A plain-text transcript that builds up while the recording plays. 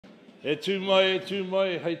E tū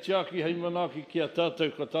mai, hei tiaki, hei manaki ki a tātou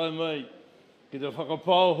ka tai mai, ki te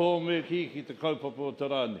whakapauho me ki te kaupapa o te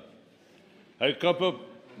rāne. Hei kapa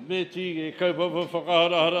me ti, e kaupapa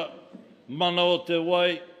whakaharahara, mana o te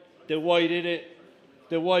wai rere,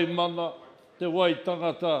 te wai mana, te wai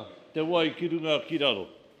tangata, te wai ki runga ki raro.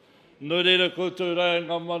 No reira koutou rai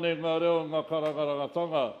ngā mane, ngā reo, ngā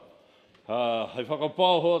karagarangatanga, hei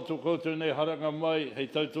whakapauho atu koutou nei haranga mai, hei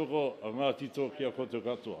tautoko a Ngāti tō ki a koutou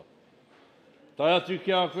katoa. Tai atu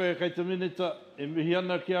ki a koe kei te minita, e mihi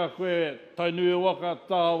ana ki a koe tainui waka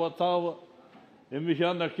tāwa, e mihi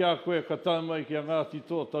ana ki a koe ka taumai ki a Ngāti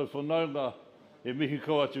tō tau whanaunga, e mihi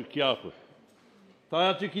kau atu ki a koe. Tai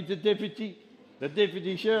atu ki te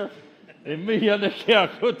deputy sheriff, e mihi ana ki a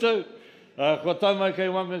koutou, ko taumai kei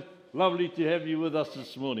wanga, lovely to have you with us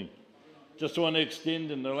this morning. Just want to extend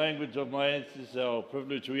in the language of my ancestors our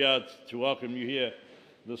privilege we are to welcome you here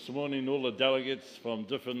this morning, all the delegates from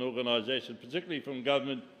different organisations, particularly from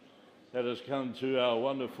government, that has come to our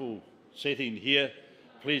wonderful setting here.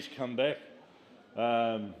 Please come back.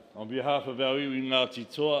 On behalf of our iwi Ngāti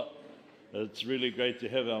toa, it's really great to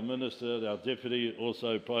have our Minister, our Deputy,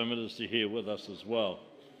 also Prime Minister here with us as well.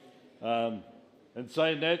 In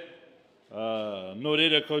saying that, no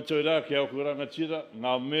reira koutou rā ki au rangatira,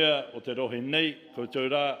 ngā mea o te rohe nei, koutou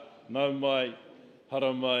rā, nau mai,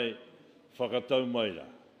 hara mai, whakatau mai rā.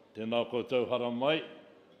 Tēnā koutou hara mai,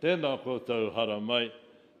 tēnā koutou hara mai,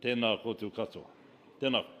 tēnā koutou katoa.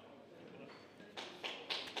 Tēnā.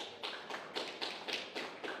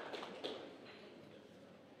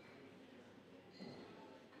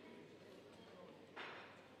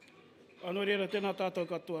 Anō reira, tēnā tātou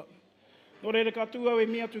katoa. Nō reira katoa e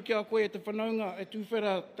mea tu ki a koe e te whanaunga e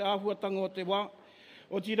tūwhera te āhuatanga o te wā.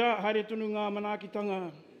 O tira, haere tunu ngā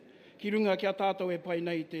manaakitanga ki runga ki a tātou e pai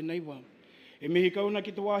nei tēnei wā. E mihi kauna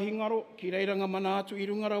ki te wāhi ngaro, ki reiranga mana atu i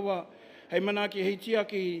runga rawa, hei manaaki heitia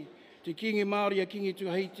ki te kingi Māori a kingi tu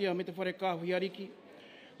heitia me te whare kāhui ariki.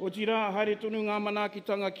 O tira, haere tunu ngā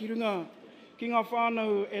manaakitanga ki runga ki ngā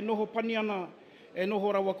whānau e noho pani ana, e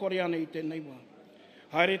noho rawa kore ana i tēnei wā.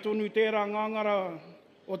 Haere tonu tērā ngāngara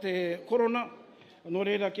o te korona, nō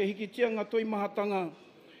reira ke hikitia ngā toi mahatanga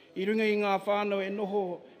i runga i ngā whānau e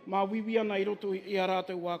noho mā wiwi ana i roto i a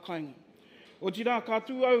rātou wā kainga. O tira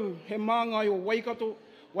kātū au he māngai o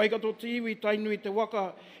Waikato te iwi tainui te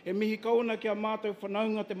waka, e mihi kauna ki a mātou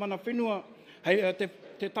whanaunga te mana whenua,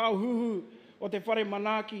 te tāuhuhu o te whare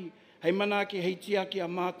manaaki, hei manaaki hei tia ki a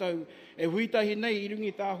mātou, e huitahi nei i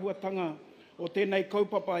rungi tāhuatanga o tēnei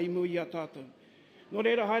kaupapa i mui a tātou. Nō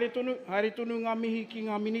reira, haere tonu ngā mihi ki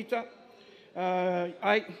ngā minita.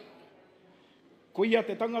 Ko ia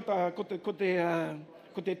te tangata, ko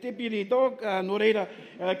te tepiri dog, nō reira,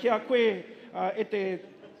 ki a koe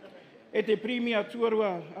e te premier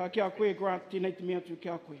tuarua, ki a koe grant tēnei te mea atu ki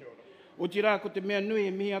a koe. O tira, ko te mea nui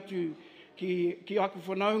e mea atu ki aku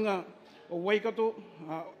whanaunga o Waikato,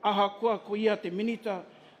 aha koa ko ia te minita,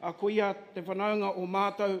 ko ia te whanaunga o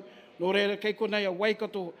mātou, nō reira, kei konei a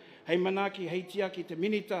Waikato, hei manaaki, hei tia ki te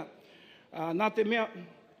minita. Nā te mea,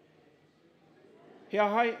 hea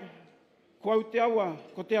hai, ko au te awa,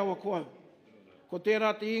 ko te awa ko au. Ko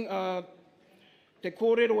tērā te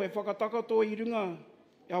kōrero e whakatakato i runga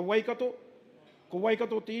a Waikato, ko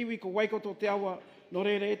Waikato te iwi, ko Waikato te awa, no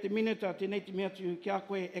reira e te minita, tēnei te mea tu ki a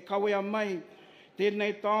koe, e kawea mai,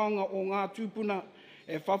 tēnei taonga o ngā tūpuna,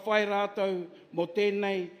 e whawhai rātou mo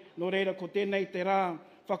tēnei, no reira ko tēnei te rā,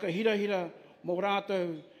 whakahirahira mo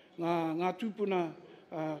rātou, ngā tūpuna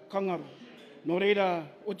kangaru. Nō reira,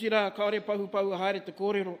 o tira kaore pahu haere te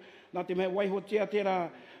kōrero, nā te mea waihotia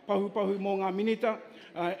tērā pahu mō ngā minita.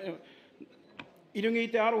 I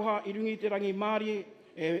rungi te aroha, i rungi te rangi Māori,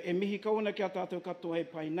 e mihi kauna ki a tātou katoa e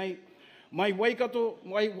pai nei. Mai Waikato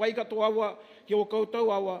awa ki o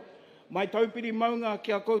koutou awa, mai taupiri maunga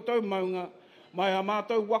ki a koutou maunga, mai a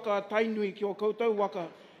mātou waka tainui ki o koutou waka.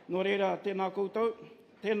 Nō reira, tēnā koutou,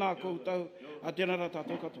 a tēnā rā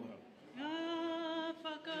tātou katoa. Ngā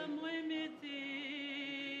whakamoemeti,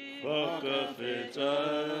 Whakawhetai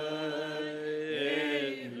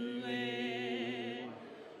e hue,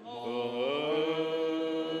 o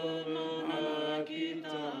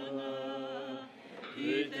manakitanga,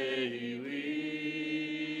 i te iwi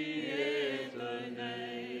e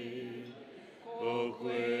taunei, ko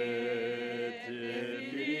koe te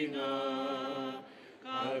whiringa,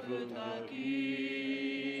 ka kutaki,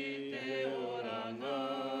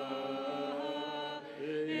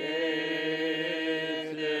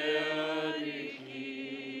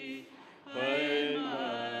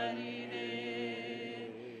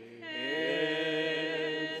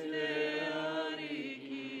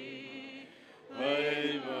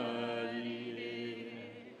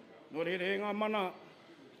 Nō rere ngā mana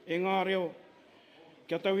e ngā reo.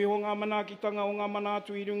 Kia tau i ho ngā manaakitanga o ngā mana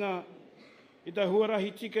atu i runga i te huarahi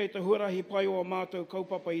tika, i te huarahi pai o mātou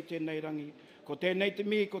kaupapa i tēnei rangi. Ko tēnei te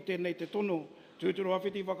mi, ko tēnei te tono, tūturu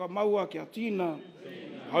awhiti whakamaua kia tīna,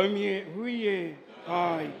 haumi e, hui e,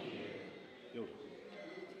 ai.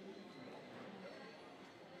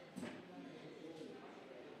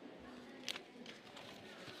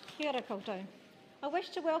 Kia ora koutou. I wish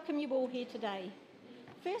to welcome you all here today.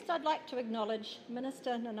 First, I'd like to acknowledge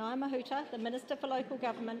Minister Nanaia Mahuta, the Minister for Local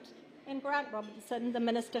Government, and Grant Robertson, the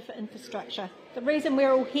Minister for Infrastructure, the reason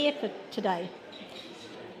we're all here for today.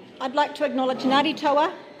 I'd like to acknowledge Ngāti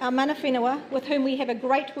Toa, our mana whenua, with whom we have a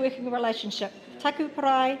great working relationship, Taku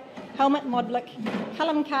Parai, Helmut Modlik,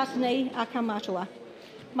 Callum Cartney, our kaumātua.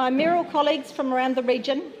 My mayoral colleagues from around the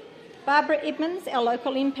region, Barbara Edmonds, our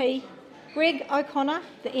local MP, Greg O'Connor,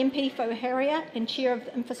 the MP for Oharia and Chair of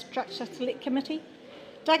the Infrastructure Select Committee,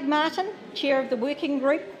 Doug Martin, Chair of the Working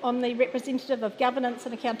Group on the Representative of Governance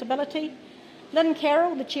and Accountability, Lynn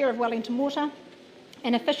Carroll, the Chair of Wellington Water,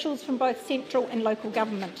 and officials from both central and local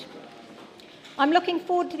government. I'm looking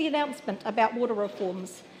forward to the announcement about water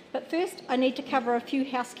reforms, but first I need to cover a few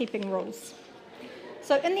housekeeping rules.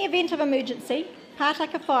 So in the event of emergency,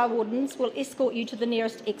 Pātaka Fire Wardens will escort you to the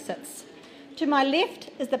nearest exits. To my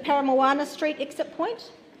left is the Paramoana Street exit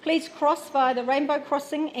point. Please cross via the Rainbow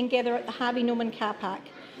Crossing and gather at the Harvey Norman car park.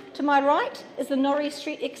 To my right is the Norrie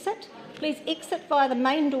Street exit. Please exit via the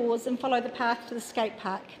main doors and follow the path to the skate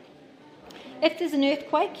park. If there's an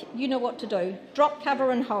earthquake, you know what to do. Drop cover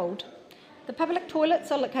and hold. The public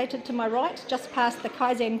toilets are located to my right, just past the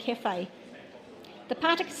Kaizen Cafe. The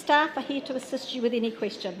Pātaka staff are here to assist you with any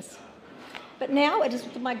questions. But now it is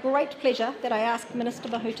with my great pleasure that I ask Minister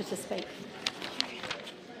Mahuta to speak.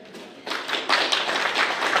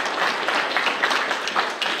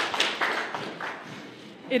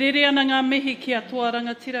 E rere ana ngā mihi ki a toa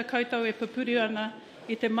rangatira koutou e papuru ana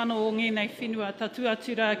i te mano o ngēnei whenua tatu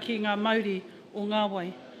atu rā ki ngā Māori o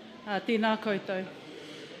Ngāwai. Tēnā koutou.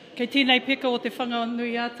 Kei tēnei peka o te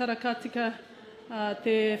whanganui a Tarakatika,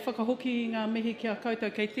 te whakahoki i ngā mihi ki a koutou,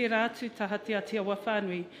 kei tērā atu tahati ati a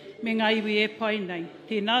wawhanui, me ngā iwi e pai nei.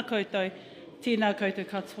 Tēnā koutou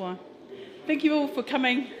katoa. Thank you all for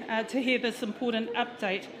coming to hear this important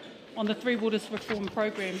update on the Three Waters Reform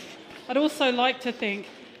Programme. I'd also like to thank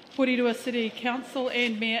Porirua City Council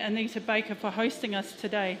and Mayor Anita Baker for hosting us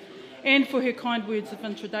today and for her kind words of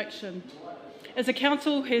introduction. As a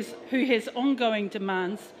council who has ongoing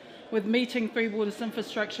demands with meeting Three Waters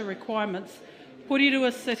infrastructure requirements,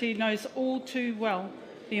 Porirua City knows all too well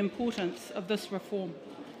the importance of this reform.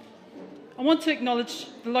 I want to acknowledge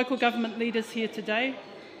the local government leaders here today,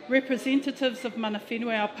 representatives of mana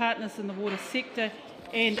whenua, our partners in the water sector,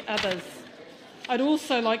 and others. I'd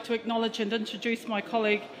also like to acknowledge and introduce my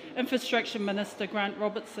colleague, Infrastructure Minister Grant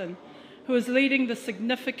Robertson, who is leading the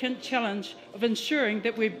significant challenge of ensuring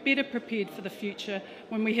that we're better prepared for the future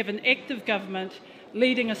when we have an active government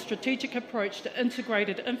leading a strategic approach to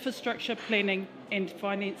integrated infrastructure planning and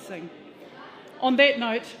financing. On that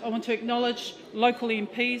note, I want to acknowledge local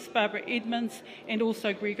MPs, Barbara Edmonds and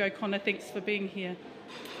also Greg O'Connor. Thanks for being here.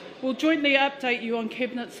 We'll jointly update you on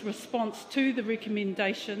Cabinet's response to the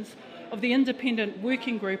recommendations of the Independent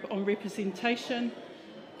Working Group on Representation,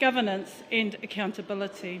 Governance and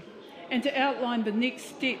Accountability, and to outline the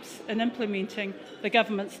next steps in implementing the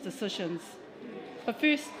government's decisions. But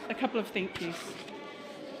first, a couple of thank yous.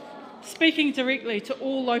 Speaking directly to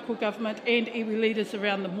all local government and iwi leaders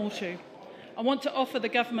around the Motu, I want to offer the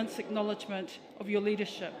government's acknowledgement of your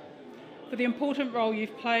leadership for the important role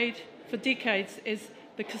you've played for decades as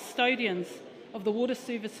the custodians of the water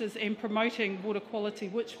services and promoting water quality,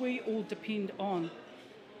 which we all depend on.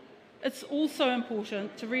 It's also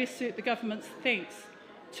important to reassert the government's thanks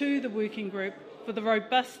to the working group for the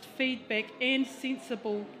robust feedback and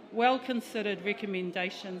sensible, well-considered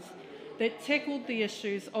recommendations that tackled the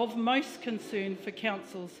issues of most concern for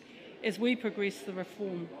councils as we progress the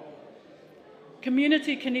reform.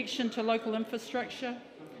 Community connection to local infrastructure,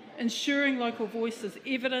 ensuring local voice is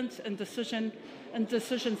evident in decisions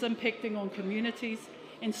impacting on communities,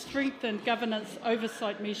 and strengthened governance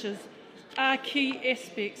oversight measures are key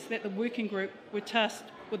aspects that the working group were tasked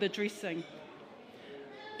with addressing.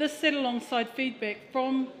 This sat alongside feedback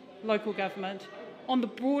from local government on the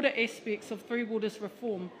broader aspects of Three Waters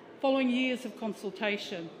reform following years of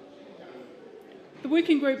consultation. The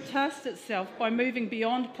working group tasked itself by moving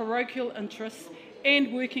beyond parochial interests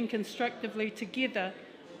and working constructively together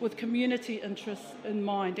with community interests in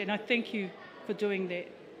mind, and I thank you for doing that.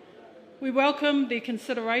 We welcome the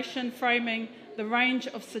consideration framing the range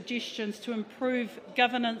of suggestions to improve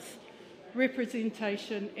governance,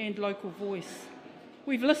 representation and local voice.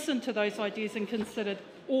 We've listened to those ideas and considered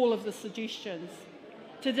all of the suggestions.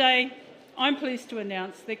 Today, I'm pleased to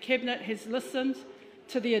announce that Cabinet has listened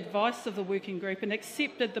to the advice of the working group and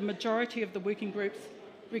accepted the majority of the working group's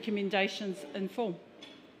recommendations in full.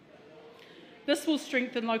 This will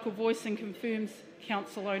strengthen local voice and confirms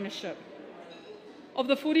council ownership. Of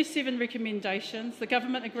the 47 recommendations, the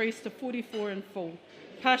Government agrees to 44 in full,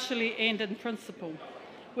 partially and in principle,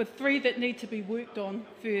 with 3 that need to be worked on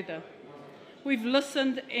further. We've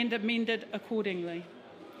listened and amended accordingly.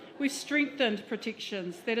 We've strengthened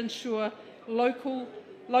protections that ensure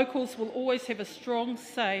locals will always have a strong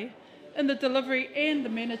say in the delivery and the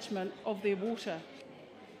management of their water.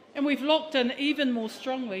 And we've locked in even more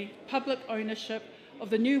strongly public ownership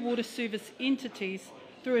of the new water service entities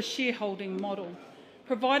through a shareholding model,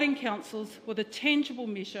 providing councils with a tangible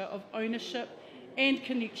measure of ownership and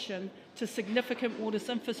connection to significant waters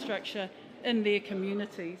infrastructure in their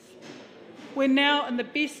communities. We're now in the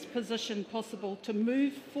best position possible to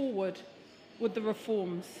move forward with the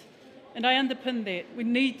reforms. And I underpin that. We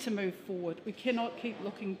need to move forward. We cannot keep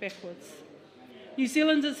looking backwards. New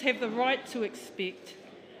Zealanders have the right to expect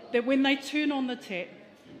that when they turn on the tap,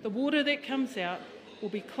 the water that comes out will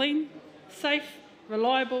be clean, safe,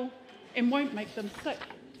 reliable, and won't make them sick.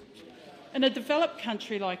 In a developed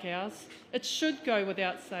country like ours, it should go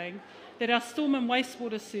without saying that our storm and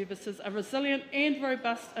wastewater services are resilient and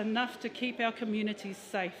robust enough to keep our communities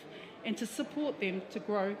safe and to support them to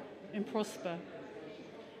grow and prosper.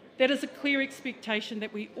 That is a clear expectation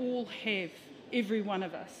that we all have, every one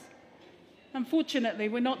of us. Unfortunately,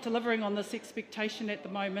 we're not delivering on this expectation at the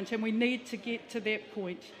moment, and we need to get to that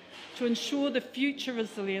point to ensure the future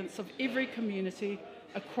resilience of every community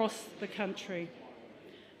across the country.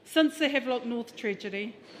 Since the Havelock North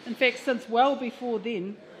tragedy, in fact since well before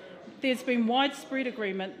then, there's been widespread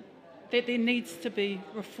agreement that there needs to be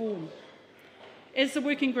reform. As the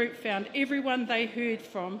working group found, everyone they heard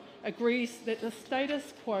from agrees that the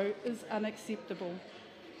status quo is unacceptable.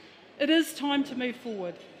 It is time to move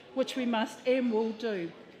forward, which we must and will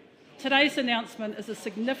do. Today's announcement is a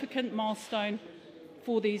significant milestone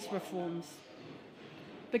for these reforms.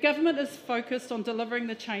 The Government is focused on delivering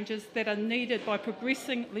the changes that are needed by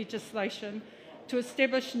progressing legislation to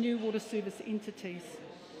establish new water service entities.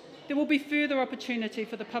 There will be further opportunity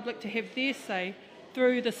for the public to have their say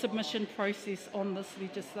through the submission process on this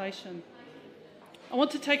legislation. I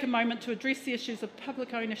want to take a moment to address the issues of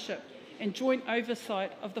public ownership and joint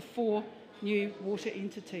oversight of the 4 new water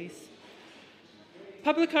entities.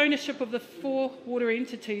 Public ownership of the 4 water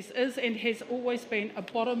entities is and has always been a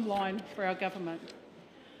bottom line for our government.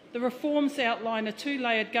 The reforms outline a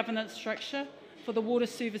 2-layered governance structure for the water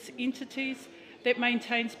service entities that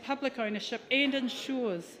maintains public ownership and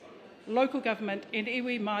ensures local government and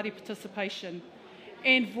iwi Māori participation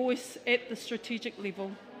and voice at the strategic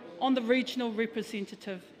level on the regional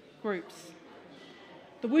representative groups.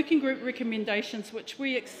 The working group recommendations, which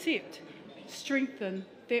we accept, strengthen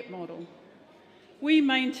that model. We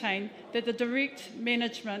maintain that the direct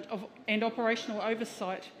management of and operational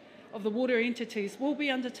oversight of the water entities will be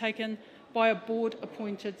undertaken by a board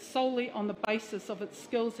appointed solely on the basis of its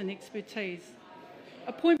skills and expertise.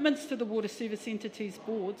 Appointments to the water service entities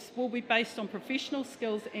boards will be based on professional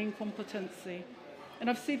skills and competency. And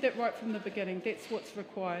I've said that right from the beginning, that's what's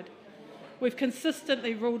required. We've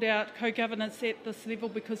consistently ruled out co-governance at this level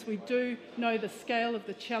because we do know the scale of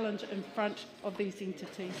the challenge in front of these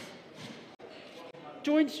entities.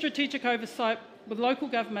 Joint strategic oversight with local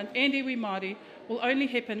government and iwi Māori will only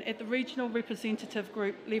happen at the regional representative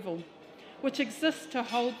group level, which exists to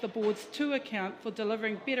hold the boards to account for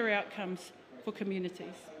delivering better outcomes for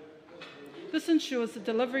communities. This ensures the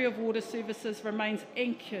delivery of water services remains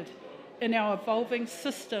anchored in our evolving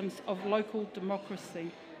systems of local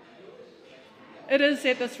democracy. It is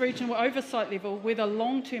at this regional oversight level where the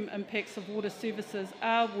long-term impacts of water services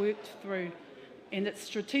are worked through and its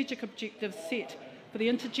strategic objectives set for the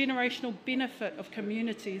intergenerational benefit of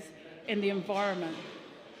communities and the environment.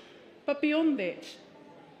 But beyond that,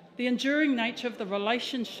 the enduring nature of the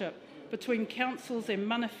relationship between councils and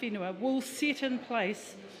mana whenua will set in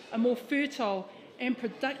place a more fertile and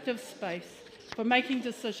productive space for making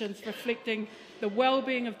decisions reflecting the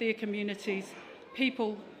well-being of their communities,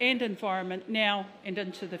 people and environment now and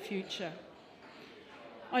into the future.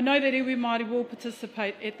 I know that iwi Māori will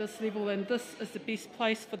participate at this level, and this is the best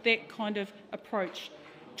place for that kind of approach.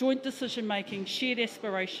 Joint decision making, shared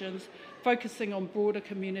aspirations, focusing on broader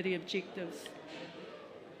community objectives.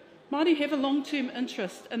 Māori have a long-term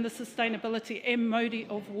interest in the sustainability and mauri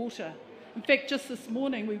of water. In fact, just this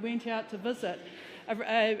morning we went out to visit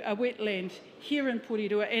a wetland here in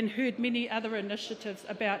Porirua, and heard many other initiatives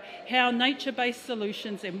about how nature-based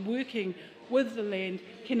solutions and working with the land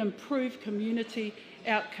can improve community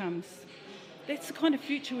outcomes. That's the kind of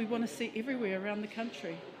future we want to see everywhere around the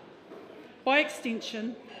country. By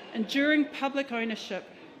extension, enduring public ownership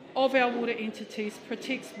of our water entities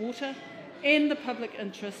protects water and the public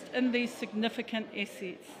interest in these significant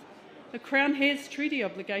assets. The Crown has treaty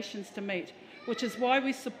obligations to meet, which is why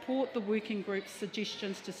we support the working group's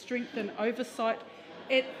suggestions to strengthen oversight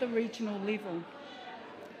at the regional level.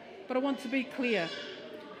 But I want to be clear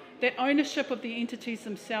that ownership of the entities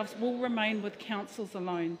themselves will remain with councils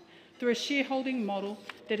alone through a shareholding model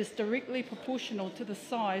that is directly proportional to the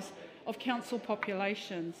size of council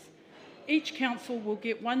populations. Each council will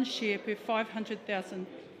get one share per 50,000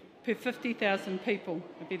 people.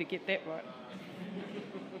 I better get that right.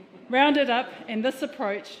 Rounded up, and this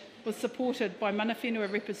approach was supported by mana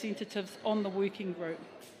whenua representatives on the working group.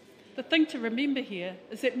 The thing to remember here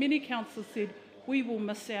is that many councils said, we will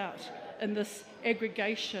miss out in this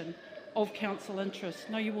aggregation of council interests.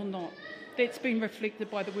 No, you will not. That's been reflected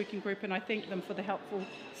by the working group, and I thank them for the helpful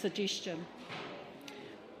suggestion.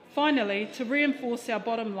 Finally, to reinforce our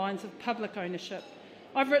bottom lines of public ownership,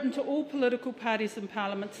 I've written to all political parties in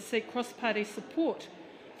Parliament to seek cross-party support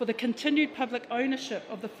for the continued public ownership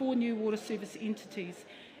of the 4 new water service entities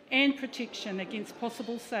and protection against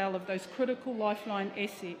possible sale of those critical lifeline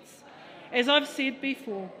assets. As I've said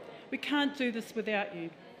before, we can't do this without you.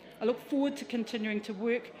 I look forward to continuing to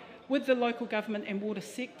work with the local government and water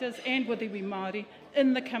sectors and with iwi Māori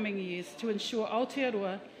in the coming years to ensure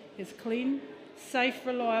Aotearoa has clean, safe,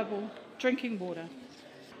 reliable drinking water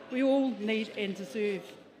we all need and deserve.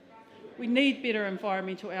 We need better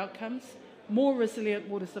environmental outcomes, more resilient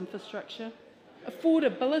waters infrastructure,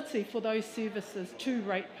 affordability for those services to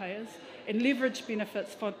ratepayers, and leverage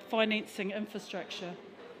benefits for financing infrastructure.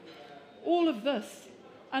 All of this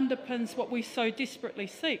underpins what we so desperately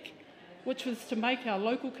seek, which was to make our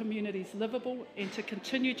local communities livable and to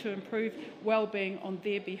continue to improve wellbeing on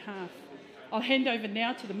their behalf. I'll hand over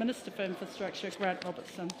now to the Minister for Infrastructure, Grant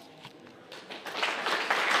Robertson.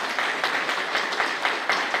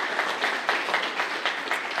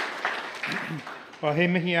 Wa he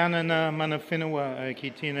mihi ana nā mana whenua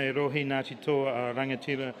ki tēnei rohi Ngāti Toa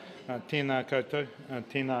rangatira tēnā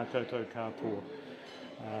koutou kāpua.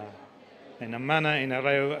 E nā mana e nā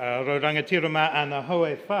rau rangatira mā ana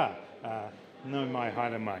hoe whā, no mai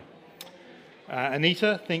haere mai.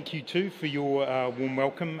 Anita, thank you too for your warm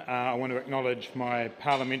welcome. I want to acknowledge my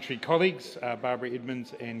parliamentary colleagues, Barbara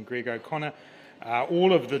Edmonds and Greg O'Connor,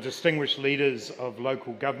 all of the distinguished leaders of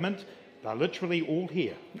local government. They're literally all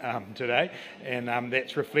here today, and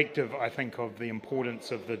that's reflective, I think, of the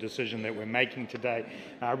importance of the decision that we're making today.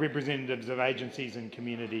 Representatives of agencies and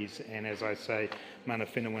communities, and as I say, mana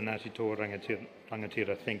whenua Ngāti Toa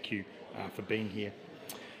rangatira, thank you for being here.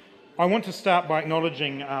 I want to start by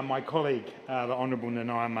acknowledging my colleague, the Honourable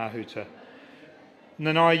Nanaia Mahuta.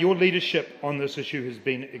 Nanaia, your leadership on this issue has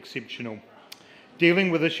been exceptional.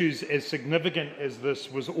 Dealing with issues as significant as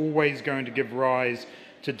this was always going to give rise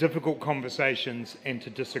to difficult conversations and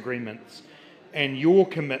to disagreements. And your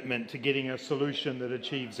commitment to getting a solution that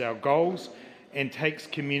achieves our goals and takes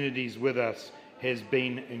communities with us has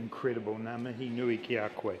been incredible. Ngā mihi nui ki a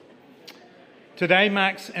koe. Today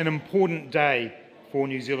marks an important day for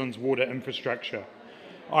New Zealand's water infrastructure.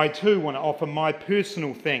 I too want to offer my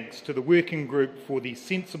personal thanks to the working group for the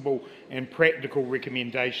sensible and practical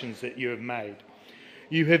recommendations that you have made.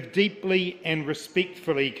 You have deeply and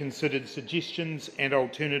respectfully considered suggestions and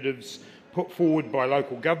alternatives put forward by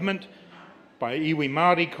local government, by iwi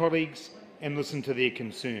Māori colleagues, and listened to their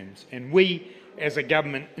concerns. And we, as a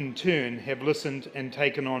government, in turn, have listened and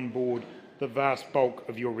taken on board the vast bulk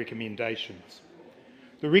of your recommendations.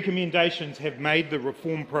 The recommendations have made the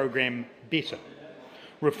reform program better.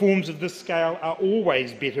 Reforms of this scale are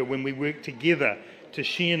always better when we work together to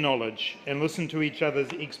share knowledge and listen to each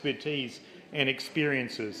other's expertise and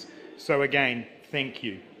experiences. So again, thank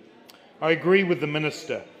you. I agree with the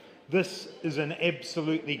Minister. This is an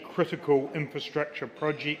absolutely critical infrastructure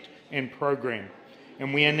project and program,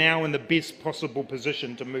 and we are now in the best possible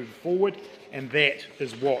position to move forward, and that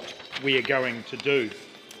is what we are going to do.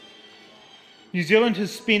 New Zealand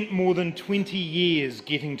has spent more than 20 years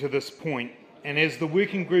getting to this point, and as the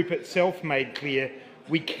working group itself made clear,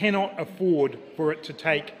 we cannot afford for it to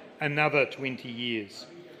take another 20 years.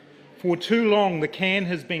 For too long, the can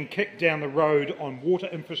has been kicked down the road on water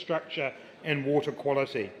infrastructure and water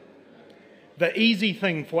quality. The easy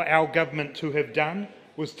thing for our government to have done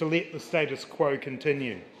was to let the status quo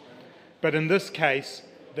continue. But in this case,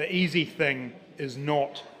 the easy thing is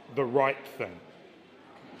not the right thing.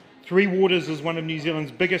 Three Waters is one of New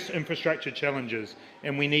Zealand's biggest infrastructure challenges,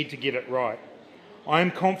 and we need to get it right. I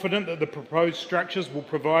am confident that the proposed structures will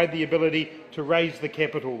provide the ability to raise the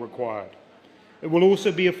capital required. It will also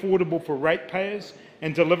be affordable for ratepayers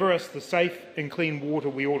and deliver us the safe and clean water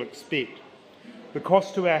we all expect. The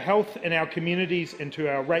costs to our health and our communities and to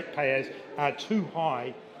our ratepayers are too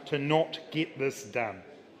high to not get this done.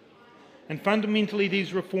 And fundamentally,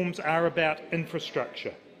 these reforms are about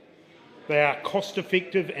infrastructure. They are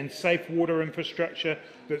cost-effective and safe water infrastructure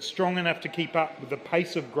that's strong enough to keep up with the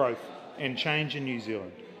pace of growth and change in New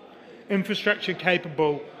Zealand. Infrastructure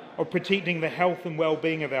capable of protecting the health and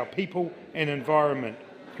well-being of our people and environment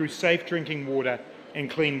through safe drinking water and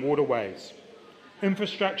clean waterways.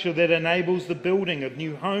 Infrastructure that enables the building of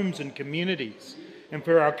new homes and communities, and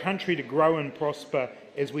for our country to grow and prosper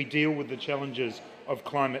as we deal with the challenges of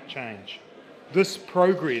climate change. This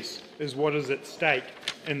progress is what is at stake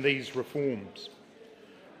in these reforms.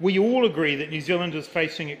 We all agree that New Zealand is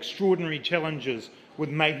facing extraordinary challenges with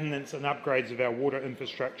maintenance and upgrades of our water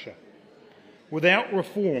infrastructure. Without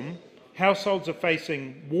reform, households are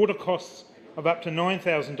facing water costs of up to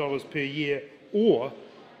 $9,000 per year, or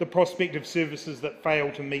the prospect of services that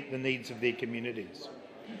fail to meet the needs of their communities.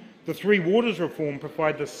 The Three Waters reform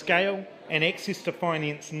provide the scale and access to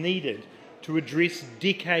finance needed to address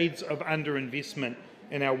decades of underinvestment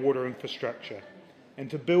in our water infrastructure and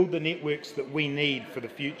to build the networks that we need for the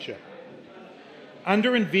future.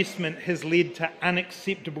 Underinvestment has led to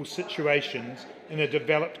unacceptable situations in a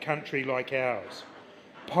developed country like ours.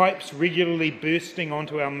 Pipes regularly bursting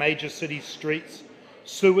onto our major city streets,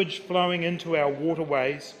 sewage flowing into our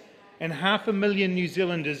waterways, and 500,000 New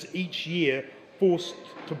Zealanders each year forced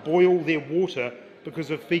to boil their water because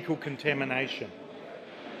of fecal contamination.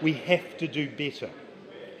 We have to do better.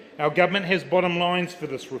 Our government has bottom lines for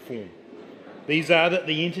this reform. These are that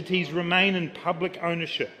the entities remain in public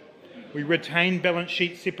ownership. We retain balance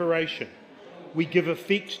sheet separation. We give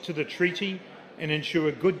effect to the treaty and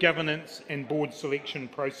ensure good governance and board selection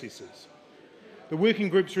processes. The working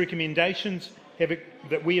group's recommendations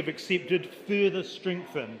that we have accepted further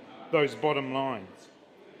strengthen those bottom lines.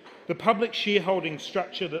 The public shareholding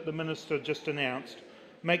structure that the Minister just announced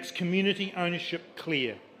makes community ownership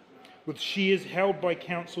clear, with shares held by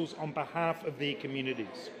councils on behalf of their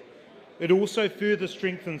communities. It also further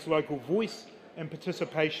strengthens local voice and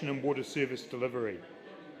participation in water service delivery.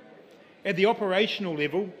 At the operational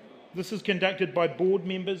level, this is conducted by board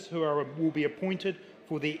members who will be appointed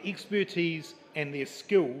for their expertise and their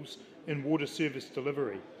skills in water service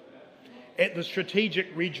delivery. At the strategic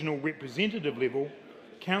regional representative level,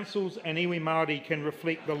 councils and iwi Māori can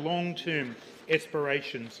reflect the long-term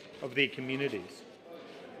aspirations of their communities.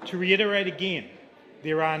 To reiterate again,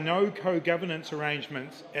 there are no co-governance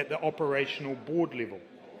arrangements at the operational board level.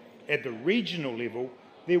 At the regional level,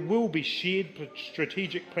 there will be shared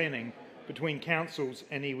strategic planning between councils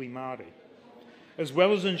and iwi Māori. As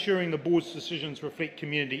well as ensuring the board's decisions reflect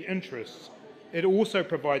community interests, it also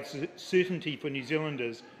provides certainty for New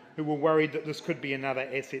Zealanders who were worried that this could be another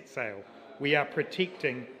asset sale. We are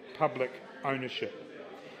protecting public ownership.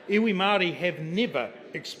 Iwi Māori have never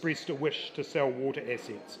expressed a wish to sell water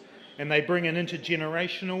assets, and they bring an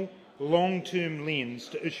intergenerational, long-term lens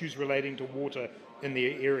to issues relating to water in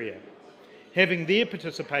their area. Having their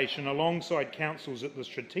participation alongside councils at the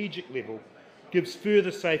strategic level gives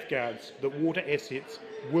further safeguards that water assets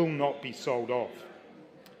will not be sold off.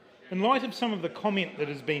 In light of some of the comment that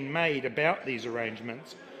has been made about these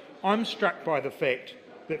arrangements, I'm struck by the fact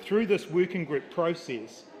that through this working group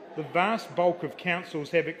process, the vast bulk of councils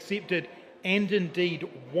have accepted and indeed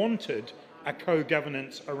wanted a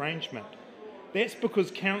co-governance arrangement. That's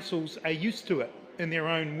because councils are used to it in their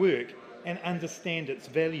own work and understand its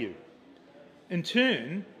value. In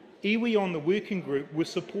turn, iwi on the working group were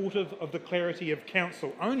supportive of the clarity of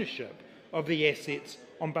council ownership of the assets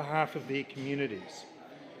on behalf of their communities.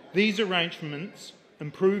 These arrangements,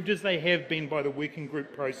 improved as they have been by the working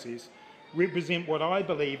group process, represent what I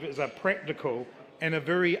believe is a practical and a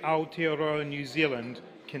very Aotearoa New Zealand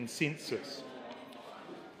consensus.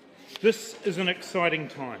 This is an exciting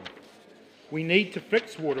time. We need to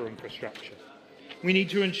fix water infrastructure. We need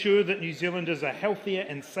to ensure that New Zealanders are healthier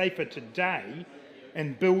and safer today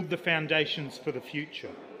and build the foundations for the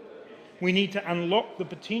future. We need to unlock the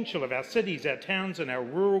potential of our cities, our towns and our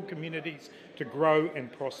rural communities to grow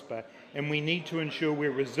and prosper, and we need to ensure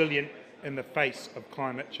we're resilient in the face of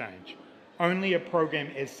climate change. Only a program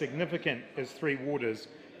as significant as Three Waters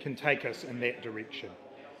can take us in that direction.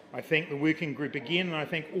 I thank the working group again, and I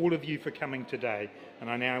thank all of you for coming today, and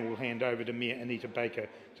I now will hand over to Mayor Anita Baker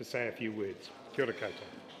to say a few words. Kia ora koutou.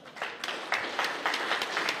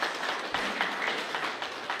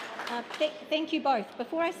 Thank you both.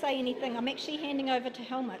 Before I say anything, I'm actually handing over to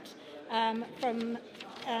Helmut from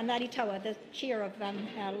Ngāti Taua, the chair of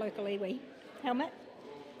our local iwi. Helmut?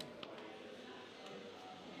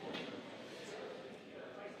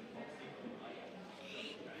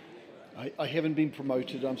 I haven't been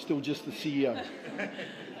promoted, I'm still just the CEO.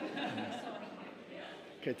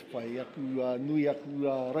 Kei te whai, aku nui aku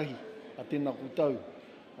rahi, a tēnā kutau.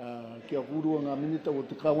 Kia kūrua ngā minita o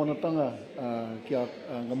te kāwanatanga, kia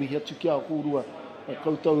ngā mihi atu kia kūrua,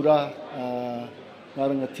 koutou rā, ngā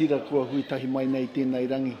rangatira kua huitahi mai nei tēnei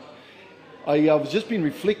rangi. I've just been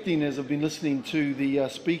reflecting as I've been listening to the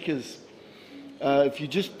speakers. If you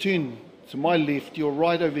just turn to my left, you're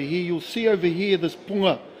right over here, you'll see over here this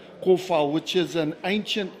punga kōwhao, which is an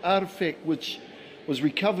ancient artifact which was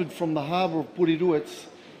recovered from the harbour of Porirua. It's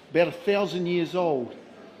about 1,000 years old.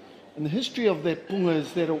 And the history of that punga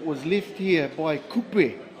is that it was left here by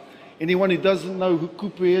Kupe. Anyone who doesn't know who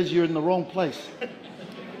Kupe is, you're in the wrong place.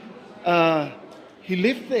 He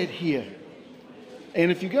left that here.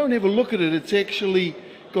 And if you go and have a look at it, it's actually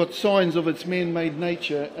got signs of its man-made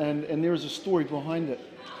nature, and there is a story behind it.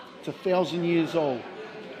 It's 1,000 years old.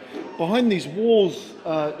 Behind these walls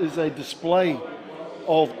is a display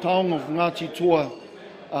of taonga of Ngāti Toa,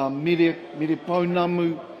 mere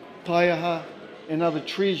pounamu, taiaha, and other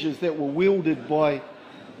treasures that were wielded by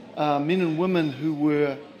men and women who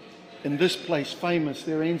were in this place famous,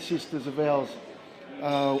 their ancestors of ours,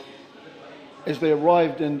 as they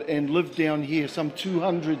arrived and lived down here some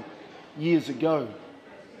 200 years ago.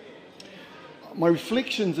 My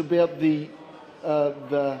reflections about the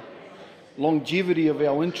longevity of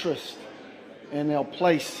our interest and our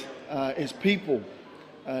place as people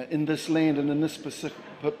in this land and in this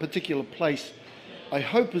particular place, I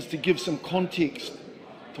hope is to give some context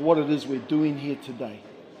to what it is we're doing here today.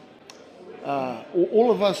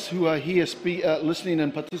 All of us who are here listening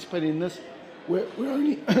and participating in this, we're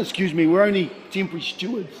only, we're only temporary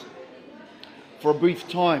stewards for a brief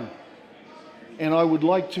time. And I would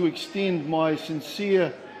like to extend my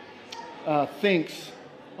sincere thanks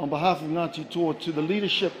on behalf of Ngāti Toa to the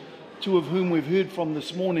leadership, two of whom we've heard from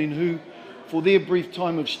this morning, who for their brief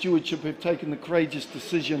time of stewardship have taken the courageous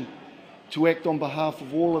decision to act on behalf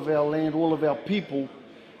of all of our land, all of our people,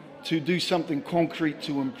 to do something concrete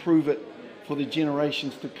to improve it for the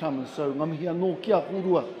generations to come. And so, ngā mihi anō kia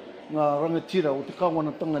kūrua ngā rangatira o te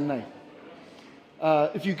kāwanatanga nei.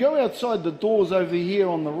 If you go outside the doors over here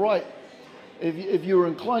on the right, if you were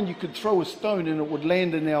inclined, you could throw a stone and it would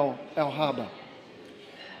land in our harbour.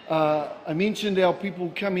 I mentioned our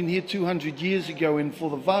people coming here 200 years ago, and for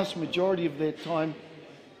the vast majority of that time,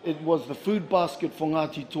 it was the food basket for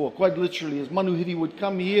Ngāti Toa. Quite literally, as manuhiri would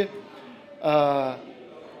come here, the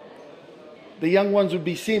young ones would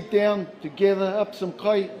be sent down to gather up some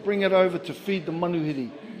kai, bring it over to feed the manuhiri.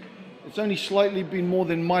 It's only slightly been more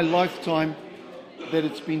than my lifetime that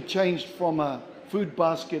it's been changed from a food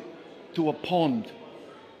basket to a pond,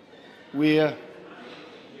 where,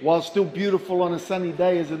 while still beautiful on a sunny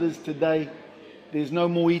day as it is today, there's no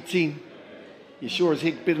more eating. You sure as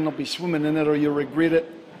heck better not be swimming in it or you'll regret it.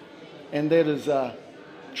 And that is a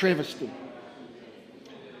travesty.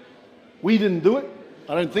 We didn't do it.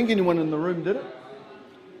 I don't think anyone in the room did it.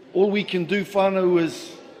 All we can do, whānau,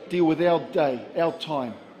 is deal with our day, our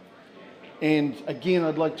time. And again,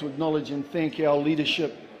 I'd like to acknowledge and thank our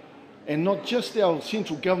leadership, and not just our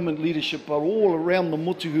central government leadership, but all around the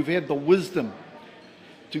motu who've had the wisdom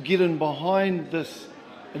to get in behind this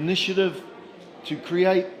initiative to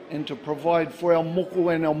create and to provide for our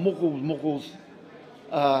moko and our mokos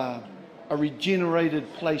a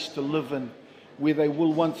regenerated place to live in, where they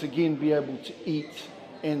will once again be able to eat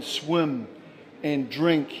and swim and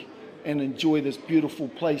drink and enjoy this beautiful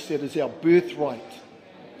place that is our birthright.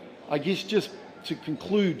 I guess just to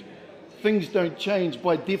conclude, things don't change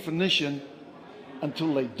by definition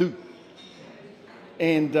until they do.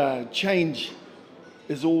 And change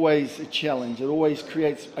is always a challenge. It always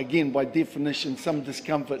creates, again, by definition, some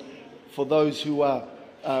discomfort for those who are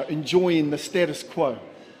enjoying the status quo.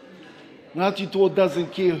 Ngāti Toa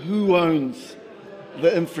doesn't care who owns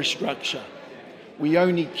the infrastructure. We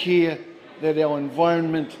only care that our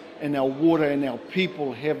environment and our water and our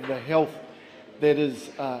people have the health that is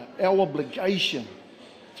our obligation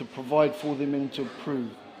to provide for them and to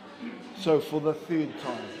improve. So for the third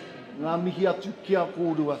time, ngā mihi atu kia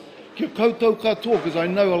kōrua, kia koutou katoa, because I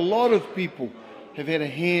know a lot of people have had a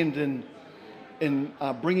hand in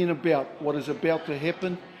bringing about what is about to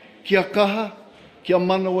happen. Kia kaha, kia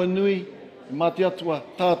manawa nui, I mate atua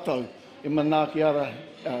tātou, e manaaki ara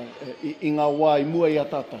I ngā wā I mua I a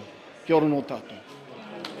tātou. Kia ora no tātou.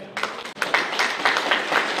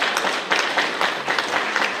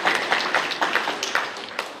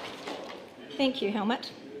 Thank you,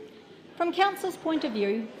 Helmut. From Council's point of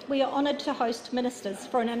view, we are honoured to host ministers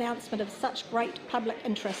for an announcement of such great public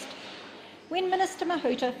interest. When Minister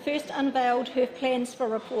Mahuta first unveiled her plans for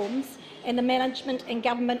reforms and the management and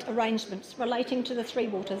government arrangements relating to the Three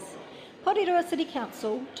Waters, Porirua City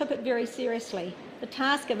Council took it very seriously, the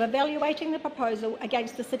task of evaluating the proposal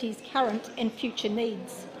against the city's current and future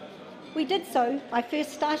needs. We did so by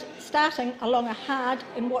first starting along a hard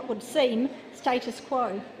and what would seem status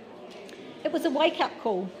quo. It was a wake-up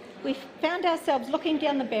call. We found ourselves looking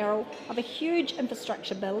down the barrel of a huge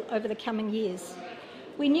infrastructure bill over the coming years.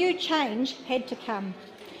 We knew change had to come.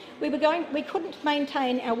 We couldn't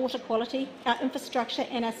maintain our water quality, our infrastructure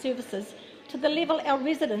and our services to the level our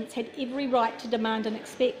residents had every right to demand and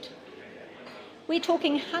expect. We're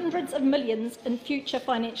talking hundreds of millions in future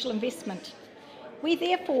financial investment. We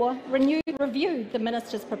therefore reviewed the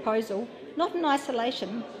Minister's proposal, not in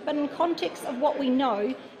isolation, but in context of what we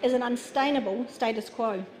know is an unsustainable status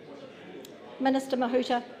quo. Minister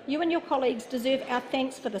Mahuta, you and your colleagues deserve our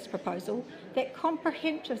thanks for this proposal that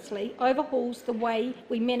comprehensively overhauls the way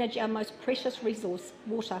we manage our most precious resource,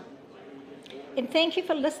 water. And thank you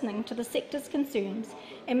for listening to the sector's concerns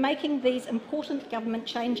and making these important government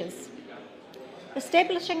changes.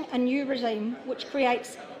 Establishing a new regime which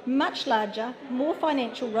creates much larger, more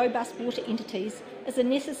financial, robust water entities is a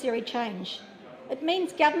necessary change. It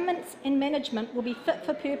means governments and management will be fit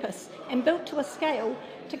for purpose and built to a scale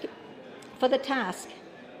for the task.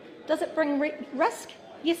 Does it bring risk?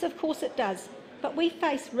 Yes, of course it does, but we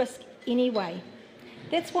face risk anyway.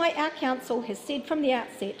 That's why our council has said from the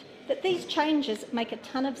outset that these changes make a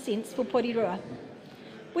ton of sense for Porirua.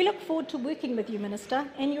 We look forward to working with you, Minister,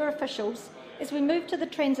 and your officials as we move to the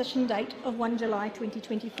transition date of 1 July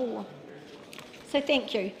 2024. So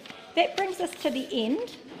thank you. That brings us to the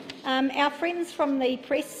end. Our friends from the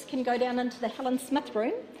press can go down into the Helen Smith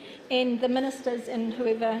room, and the ministers and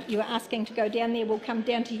whoever you are asking to go down there will come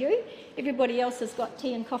down to you. Everybody else has got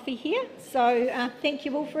tea and coffee here, so thank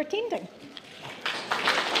you all for attending.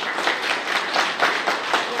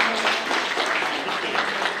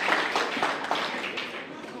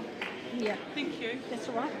 Yeah. Thank you. That's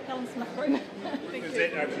all right, Helen Smith room. Thank Is you.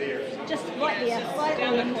 that over there? Just right there, right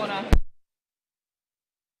Down on the corner.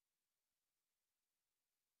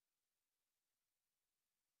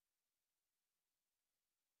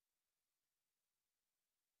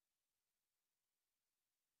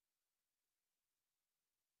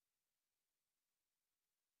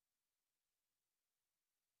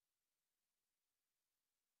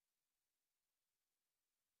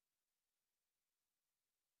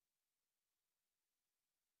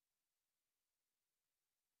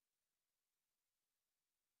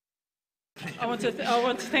 I want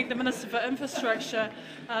to thank the Minister for Infrastructure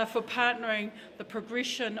for partnering the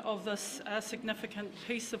progression of this significant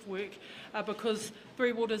piece of work because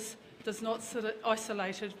Three Waters does not sit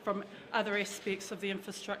isolated from other aspects of the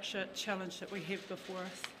infrastructure challenge that we have before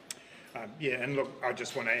us. Yeah, and look, I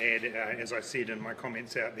just want to add, as I said in my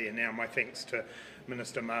comments out there now, my thanks to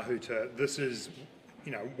Minister Mahuta. This is,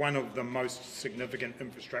 one of the most significant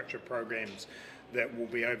infrastructure programs that will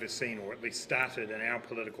be overseen, or at least started in our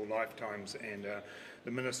political lifetimes, and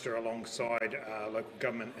the Minister alongside local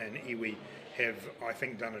government and iwi have, I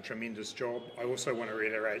think, done a tremendous job. I also want to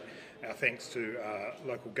reiterate our thanks to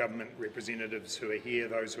local government representatives who are here,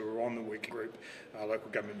 those who are on the working group,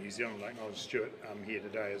 Local Government New Zealand, like Noel Stewart, here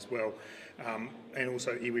today as well, and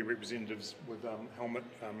also iwi representatives with Helmut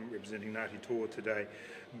representing Ngāti Toa today,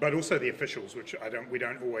 but also the officials, which we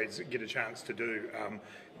don't always get a chance to do.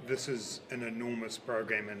 This is an enormous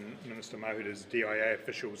program, and Minister Mahuta's DIA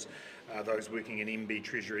officials, those working in MB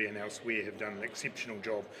Treasury and elsewhere, have done an exceptional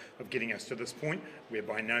job of getting us to this point. We're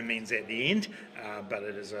by no means at the end, but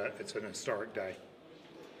it's an historic day.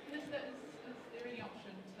 Minister, is there any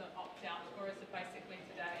option to opt out, or is it basically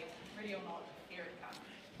today, ready or not, here it comes?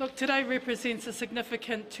 Look, today represents a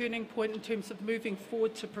significant turning point in terms of moving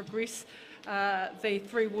forward to progress the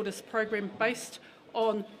Three Waters program based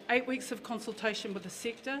on 8 weeks of consultation with the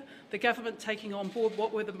sector, the government taking on board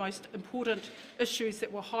what were the most important issues that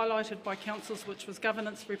were highlighted by councils, which was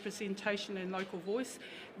governance, representation and local voice,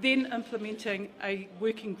 then implementing a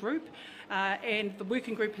working group, and the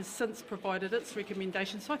working group has since provided its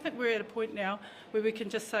recommendations. So I think we're at a point now where we can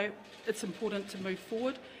just say it's important to move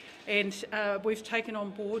forward, and we've taken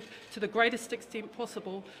on board, to the greatest extent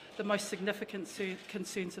possible, the most significant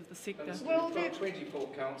concerns of the sector. Well, we've got 24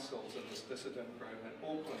 councils in this dissident group, and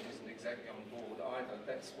Auckland isn't exactly on board either.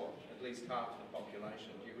 That's what, at least half the population.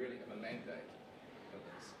 Do you really have a mandate for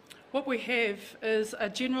this? What we have is a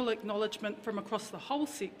general acknowledgement from across the whole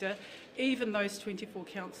sector, even those 24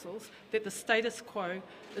 councils, that the status quo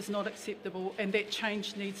is not acceptable and that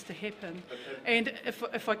change needs to happen. And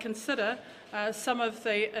if I consider some of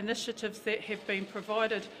the initiatives that have been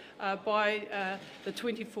provided by the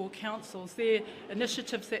 24 councils, they're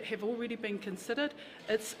initiatives that have already been considered.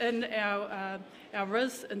 It's in our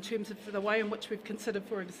RIS in terms of the way in which we've considered,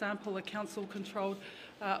 for example, a council-controlled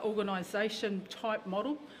organisation type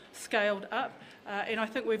model, scaled up, and I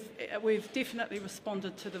think we've definitely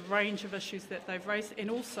responded to the range of issues that they've raised,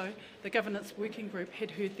 and also the governance working group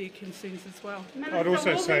had heard their concerns as well. I'd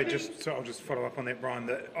also say, I'll just follow up on that, Brian,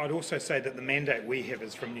 that I'd also say that the mandate we have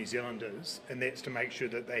is from New Zealanders, and that's to make sure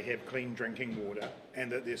that they have clean drinking water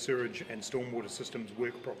and that their sewage and stormwater systems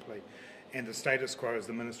work properly. And the status quo, as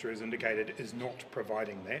the Minister has indicated, is not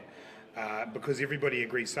providing that. Because everybody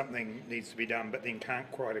agrees something needs to be done but then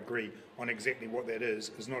can't quite agree on exactly what that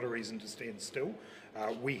is not a reason to stand still.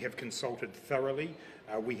 We have consulted thoroughly,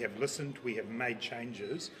 we have listened, we have made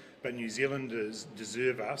changes, but New Zealanders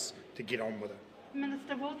deserve us to get on with it.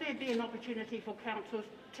 Minister, will there be an opportunity for councils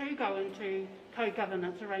to go into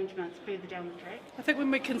co-governance arrangements further down the track? I think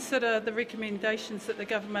when we consider the recommendations that the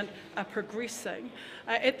government are progressing,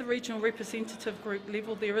 at the regional representative group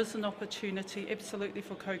level there is an opportunity absolutely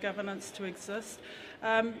for co-governance to exist.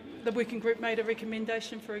 The working group made a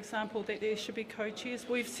recommendation, for example, that there should be co-chairs.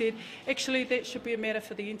 We've said actually that should be a matter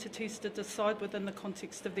for the entities to decide within the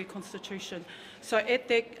context of their constitution. So at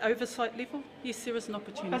that oversight level, yes, there is an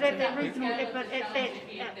opportunity. But at that regional, but at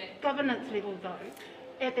that governance level though,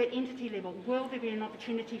 at that entity level, will there be an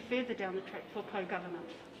opportunity further down the track for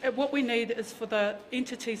co-governance? What we need is for the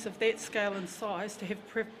entities of that scale and size to have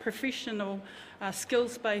professional,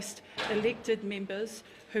 skills-based elected members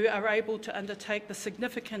who are able to undertake the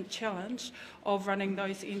significant challenge of running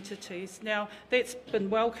those entities. Now, that's been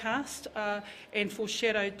well cast and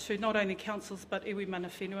foreshadowed to not only councils but iwi mana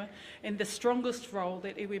whenua, and the strongest role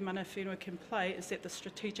that iwi mana whenua can play is at the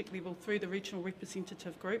strategic level through the regional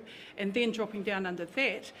representative group, and then dropping down under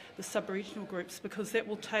that, the sub-regional groups, because that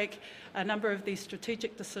will take a number of these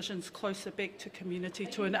strategic decisions closer back to community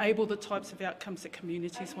to enable the types of outcomes that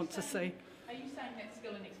communities want to see. Are you saying that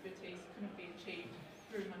skill and expertise couldn't be achieved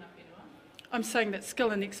through mana whenua? I'm saying that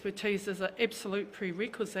skill and expertise is an absolute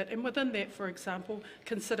prerequisite, and within that, for example,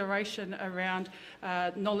 consideration around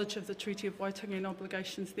knowledge of the Treaty of Waitangi and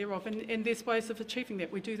obligations thereof, and there's ways of achieving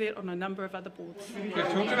that. We do that on a number of other boards. You've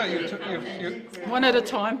talked about one at a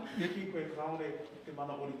time.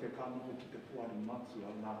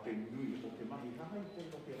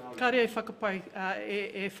 Kāre e whakapai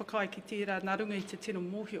e whakai ki tērā nā runga I te tino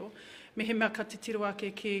mōhio, me he mea ka te tiro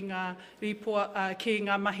ake ki ngā ripoa, ki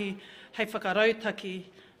ngā mahi hei whakarautaki,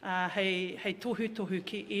 hei tohu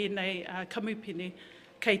ki ēnei kamupene,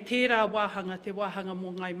 kei tērā wāhanga, te wāhanga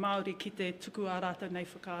mō ngai Māori ki te tuku ā rātou nei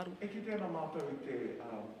whakaaro. E ki tēnā mātou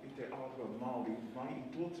I te aroha Māori, mai I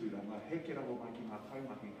tōturanga, heke rawa mai ki ngā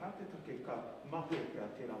taumahi, hā te take ka mahue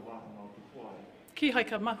kia tērā wāhanga o te poare? Ki hei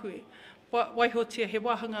ka mahue. Waihotia he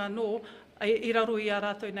wāhanga anō, I raro I a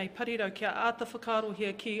rātou nei parirau kia āta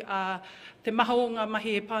whakaarohia ki te maha o ngā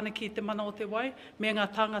mahi e pāna ki te mana o te wai, me ngā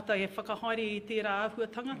tāngata e whakahaere I tērā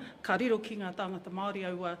āhuatanga, ka riro ki ngā tāngata Māori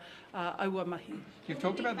aua mahi. You've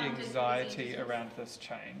talked about the anxiety around this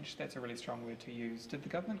change. That's a really strong word to use. Did the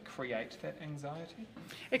government create that anxiety?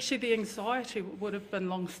 Actually, the anxiety would have been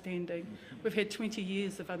long-standing. We've had 20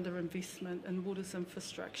 years of underinvestment in waters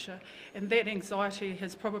infrastructure, and that anxiety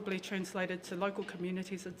has probably translated to local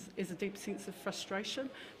communities as a deep sense of frustration,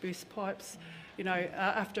 burst pipes, you know,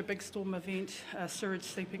 after a big storm event, sewage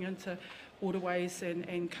seeping into waterways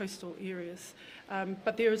and coastal areas.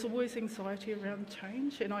 But there is always anxiety around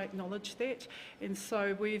change, and I acknowledge that. And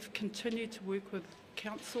so we've continued to work with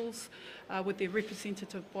councils, with their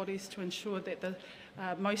representative bodies to ensure that the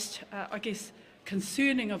most, I guess,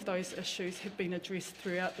 concerning of those issues have been addressed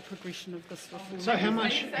throughout the progression of this reform. So how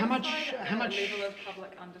much level of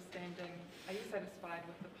public understanding, are you satisfied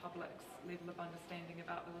with the public's level of understanding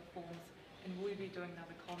about the reforms, and will you be doing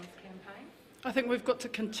another comms campaign? I think we've got to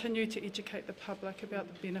continue to educate the public about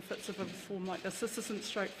the benefits of a reform like this. This isn't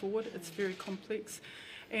straightforward, it's very complex.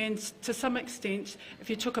 And to some extent, if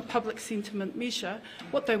you took a public sentiment measure,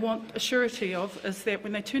 what they want a surety of is that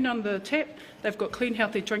when they turn on the tap, they've got clean,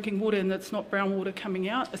 healthy drinking water and it's not brown water coming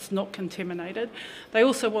out, it's not contaminated. They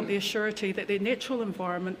also want the surety that their natural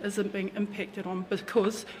environment isn't being impacted on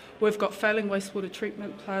because we've got failing wastewater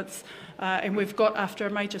treatment plants and we've got, after a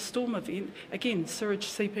major storm event, again, sewage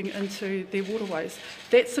seeping into their waterways.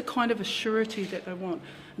 That's the kind of a surety that they want.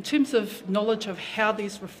 In terms of knowledge of how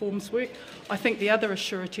these reforms work, I think the other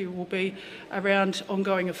assurity will be around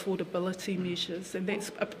ongoing affordability measures, and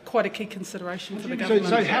that's quite a key consideration for the government.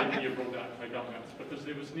 So you brought out co-governance, because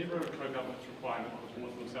there was never a co-governance requirement for the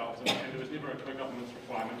boards themselves, and there was never a co-governance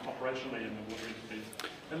requirement operationally in the water entities.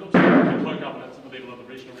 It looks like the co-governance at the level of the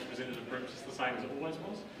regional representative groups is the same as it always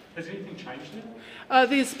was. Has anything changed there?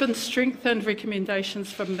 There's been strengthened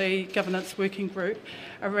recommendations from the governance working group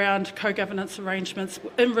around co-governance arrangements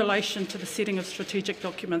in relation to the setting of strategic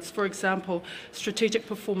documents. For example, strategic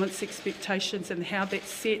performance expectations and how that's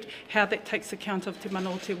set, how that takes account of Te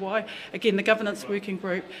Mana o Te Wai. Again, the governance working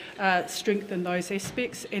group strengthened those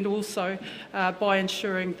aspects, and also by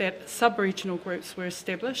ensuring that sub-regional groups were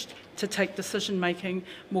established to take decision-making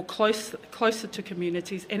more closer to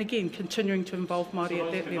communities, and again, continuing to involve Māori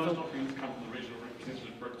at that level. Those documents come from the regional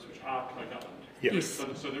representative groups, which are co-governed. Yep. Yes.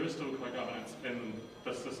 So there is still co-governance in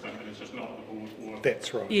the system, and it's just not at the board. Or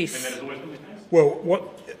That's right. Yes. And that has always been the case?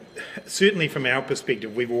 Well, certainly from our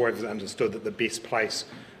perspective, we've always understood that the best place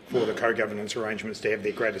for the co-governance arrangements to have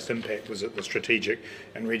their greatest impact was at the strategic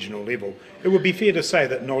and regional level. It would be fair to say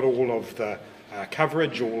that not all of the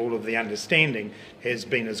coverage or all of the understanding has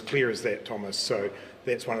been as clear as that, Thomas. So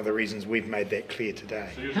that's one of the reasons we've made that clear today.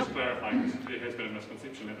 So you're just clarifying, there has been a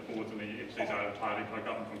misconception that the boards and the entities are entirely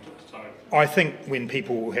co-governed from tip to toe. I think when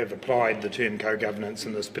people have applied the term co-governance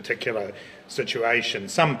in this particular situation,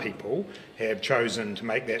 some people have chosen to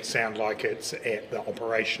make that sound like it's at the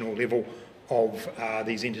operational level of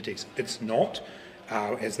these entities. It's not.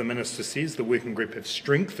 As the Minister says, the working group have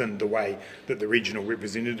strengthened the way that the regional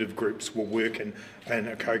representative groups will work in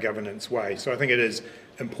a co-governance way. So I think it is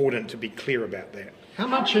important to be clear about that. How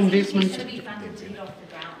much investment going to be funded to get off the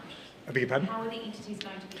ground? I beg your pardon? How are the entities going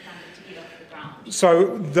to be funded to get off the ground?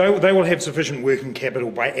 So they will have sufficient working capital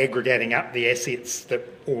by aggregating up the assets that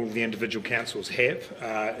all the individual councils have.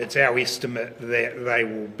 It's our estimate that they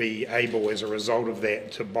will be able, as a result of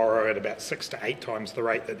that, to borrow at about 6 to 8 times the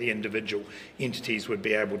rate that the individual entities would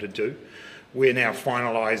be able to do. We're now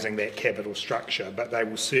finalising that capital structure, but they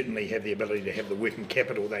will certainly have the ability to have the working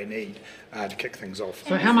capital they need to kick things off.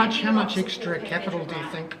 So how much extra capital do you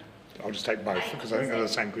think? I'll just take both, because I think they're the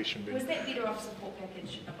same question. Was that better off support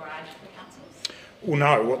package a bribe for councils? Well,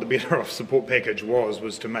 no, what the Better Off support package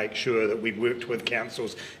was to make sure that we worked with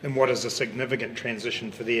councils in what is a significant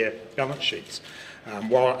transition for their balance sheets.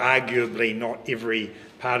 While arguably not every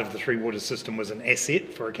part of the Three Waters system was an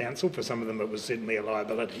asset for a council, for some of them it was certainly a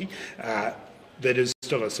liability, that is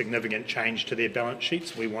still a significant change to their balance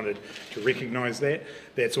sheets. We wanted to recognise that.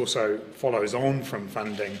 That also follows on from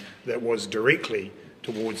funding that was directly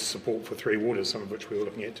towards support for Three Waters, some of which we were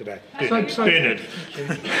looking at today. Bernard.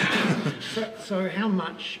 So how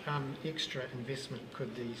much extra investment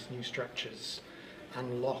could these new structures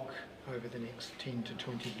unlock over the next 10 to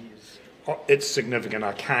 20 years? It's significant.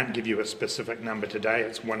 I can't give you a specific number today.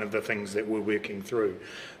 It's one of the things that we're working through.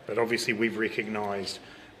 But obviously we've recognised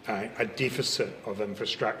a deficit of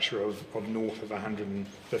infrastructure of north of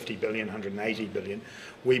 150 billion, 180 billion.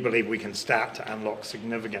 We believe we can start to unlock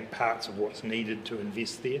significant parts of what's needed to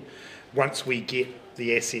invest there. Once we get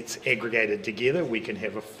the assets aggregated together, we can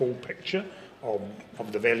have a full picture of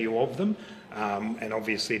the value of them, and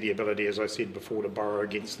obviously the ability, as I said before, to borrow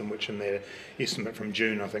against them, which in their estimate from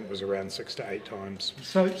June I think was around 6 to 8 times.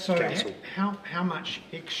 So how much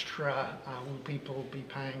extra will people be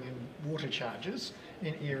paying in water charges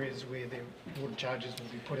in areas where their water charges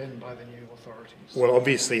will be put in by the new authorities? Well,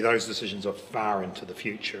 obviously those decisions are far into the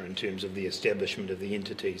future in terms of the establishment of the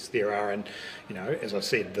entities. There are, and as I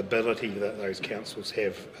said, the ability that those councils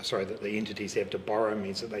have, that the entities have to borrow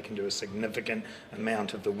means that they can do a significant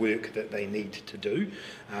amount of the work that they need to do.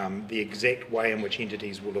 The exact way in which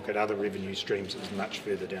entities will look at other revenue streams is much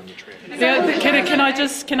further down the track. Yeah, can I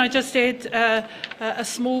just add a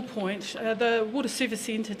small point? The water service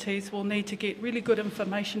entities will need to get really good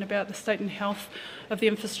information about the state and health of the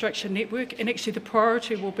infrastructure network, and actually the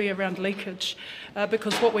priority will be around leakage,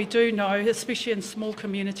 because what we do know, especially in small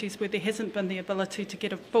communities where there hasn't been the ability to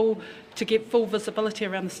get full visibility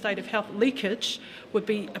around the state of health, leakage would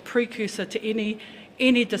be a precursor to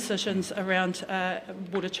any decisions around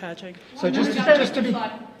water charging. So just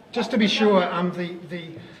to be sure, the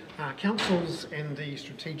councils and the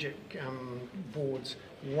strategic boards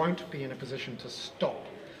won't be in a position to stop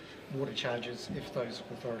water charges if those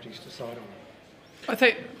authorities decide on it. I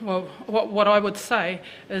think, well, what I would say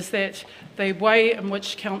is that the way in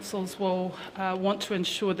which councils will want to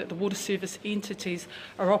ensure that the water service entities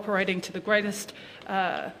are operating to the greatest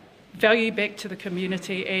value back to the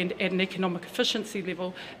community and at an economic efficiency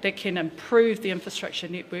level that can improve the infrastructure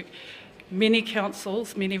network many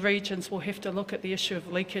councils, many regions will have to look at the issue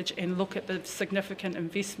of leakage and look at the significant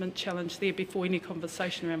investment challenge there before any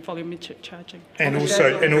conversation around volumetric charging. And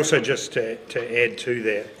also just to add to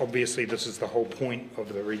that, obviously this is the whole point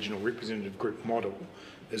of the regional representative group model,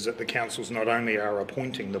 is that the councils not only are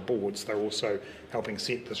appointing the boards, they're also helping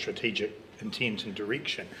set the strategic intent and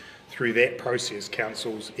direction. Through that process,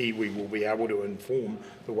 councils, iwi, will be able to inform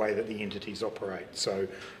the way that the entities operate. So,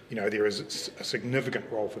 you know, there is a significant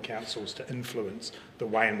role for councils to influence the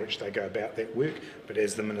way in which they go about that work, but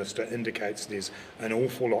as the Minister indicates, there's an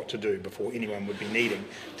awful lot to do before anyone would be needing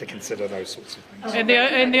to consider those sorts of things.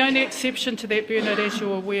 And the only exception to that, Bernard, as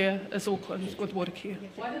you're aware, is Auckland with water care.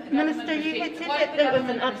 Minister, you had said that there was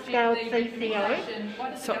an upscaled CCO.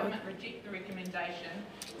 Why does the government reject the recommendation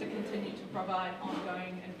to continue to provide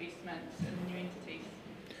ongoing investments in new entities?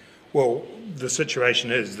 Well, the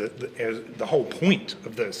situation is that the whole point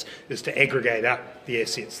of this is to aggregate up the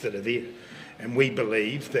assets that are there. And we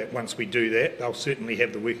believe that once we do that, they'll certainly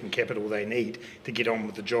have the working capital they need to get on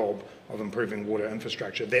with the job of improving water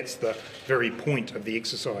infrastructure. That's the very point of the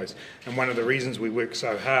exercise. And one of the reasons we work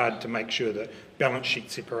so hard to make sure that balance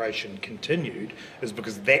sheet separation continued is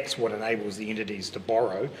because that's what enables the entities to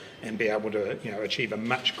borrow and be able to, you know, achieve a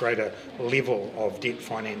much greater level of debt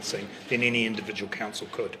financing than any individual council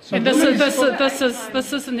could. And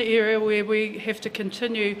this is an area where we have to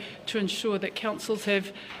continue to ensure that councils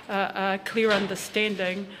have a clear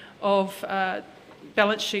understanding of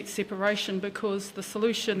balance sheet separation, because the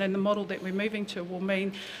solution and the model that we're moving to will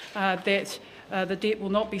mean that the debt will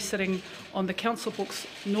not be sitting on the council books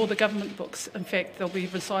nor the government books. In fact, they'll be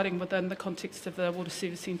residing within the context of the water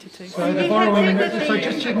service entity. So the borrowing,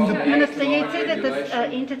 just checking the Minister, you said that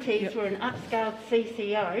the entities were an upscaled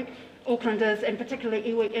CCO. Aucklanders, and particularly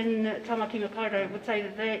iwi in Tamaki Makaurau, would say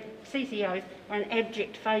that the CCOs are an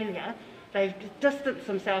abject failure. They've distanced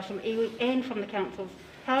themselves from iwi and from the councils.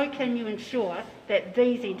 How can you ensure that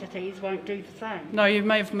these entities won't do the same? No, you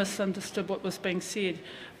may have misunderstood what was being said.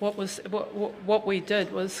 What we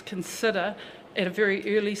did was consider at a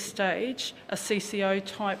very early stage a CCO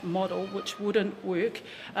type model which wouldn't work,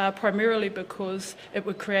 primarily because it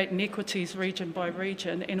would create inequities region by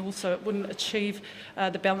region, and also it wouldn't achieve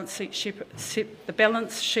the balance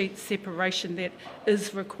sheet separation that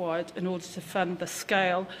is required in order to fund the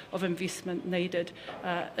scale of investment needed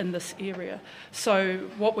in this area. So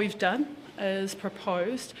what we've done is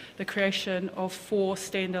proposed the creation of 4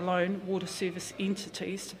 standalone water service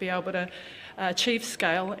entities to be able to achieve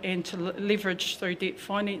scale and to leverage through debt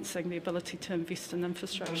financing the ability to invest in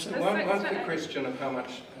infrastructure. One quick question of how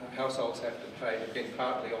much households have to pay depends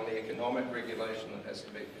partly on the economic regulation that has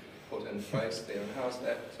to be put in place there. And how's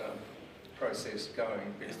that process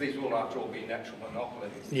going? Because these will, after all, be natural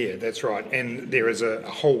monopolies. Yeah, that's right. And there is a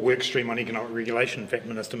whole work stream on economic regulation. In fact,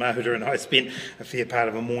 Minister Mahuta and I spent a fair part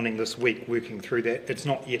of a morning this week working through that. It's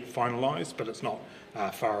not yet finalised, but it's not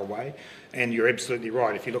far away. And you're absolutely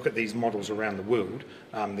right. If you look at these models around the world,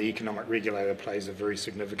 the economic regulator plays a very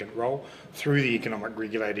significant role. Through the economic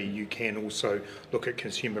regulator, you can also look at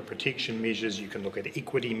consumer protection measures, you can look at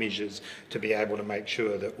equity measures to be able to make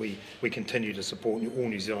sure that we continue to support all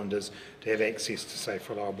New Zealanders to have access to safe,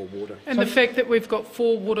 reliable water. And the fact that we've got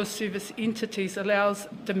 4 water service entities allows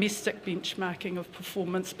domestic benchmarking of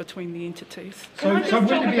performance between the entities. So will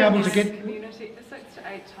you be able to get... Community, the 6 to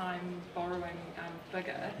 8 times borrowing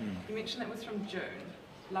figure, you mentioned that was from June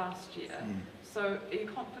last year. So are you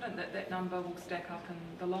confident that that number will stack up in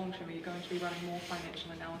the long term? Are you going to be running more financial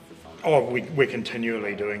analysis on that? Oh, we're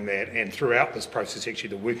continually doing that, and throughout this process,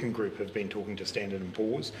 actually, the working group have been talking to Standard &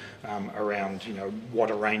 Poor's around, you know, what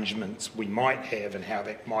arrangements we might have and how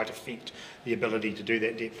that might affect the ability to do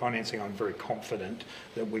that debt financing. I'm very confident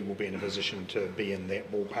that we will be in a position to be in that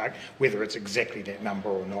ballpark. Whether it's exactly that number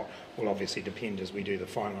or not will obviously depend as we do the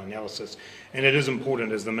final analysis. And it is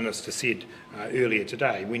important, as the Minister said earlier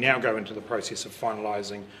today, we now go into the process of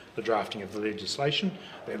finalising the drafting of the legislation.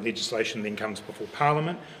 That legislation then comes before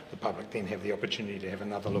Parliament. The public then have the opportunity to have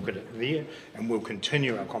another look at it there, and we'll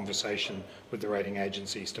continue our conversation with the rating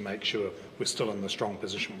agencies to make sure we're still in the strong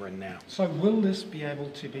position we're in now. So will this be able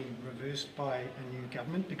to be reversed by a new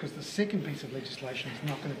government? Because the second piece of legislation is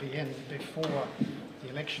not going to be in before the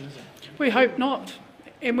election, is it? We hope not.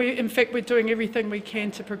 And in fact, we're doing everything we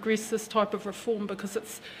can to progress this type of reform because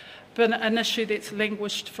it's been an issue that's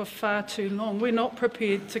languished for far too long. We're not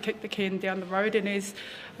prepared to kick the can down the road, and as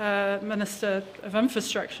Minister of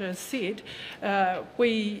Infrastructure has said,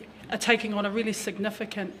 we are taking on a really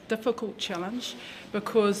significant, difficult challenge,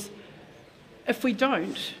 because if we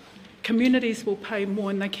don't, communities will pay more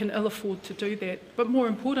and they can ill afford to do that. But more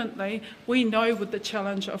importantly, we know with the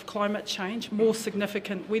challenge of climate change, more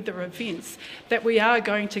significant weather events, that we are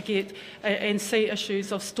going to get and see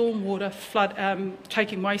issues of stormwater flood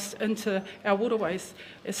taking waste into our waterways.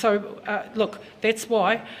 So, look, that's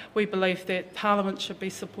why we believe that Parliament should be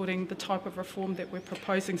supporting the type of reform that we're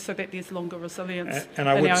proposing so that there's longer resilience and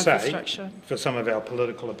I in would our say, infrastructure. for some of our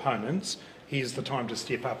political opponents, here's the time to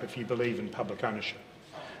step up if you believe in public ownership.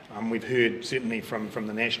 We've heard certainly from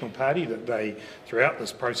the National Party that they, throughout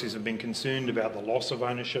this process, have been concerned about the loss of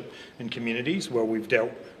ownership in communities. Well, we've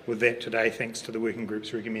dealt with that today thanks to the working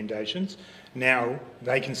group's recommendations. Now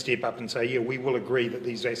they can step up and say, yeah, we will agree that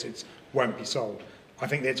these assets won't be sold. I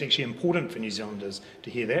think that's actually important for New Zealanders to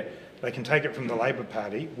hear that. They can take it from the Labour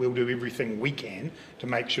Party. We'll do everything we can to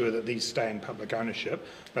make sure that these stay in public ownership,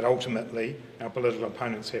 but ultimately our political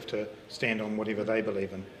opponents have to stand on whatever they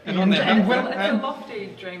believe in. It's a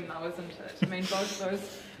lofty dream though, isn't it? I mean, both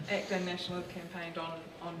those ACT and National have campaigned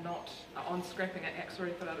on scrapping it. ACT's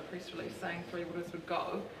already put out a press release saying Three Waters would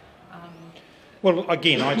go. Well,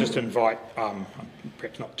 again, I just invite,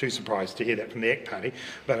 perhaps not too surprised to hear that from the ACT Party,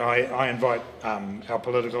 but I invite our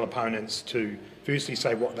political opponents to firstly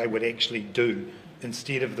say what they would actually do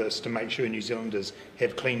instead of this to make sure New Zealanders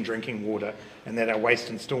have clean drinking water and that our waste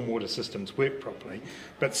and stormwater systems work properly.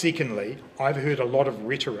 But secondly, I've heard a lot of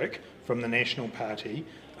rhetoric from the National Party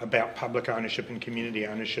about public ownership and community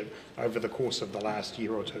ownership over the course of the last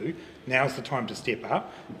year or two. Now's the time to step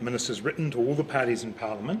up. The Minister's written to all the parties in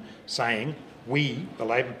Parliament saying, we, the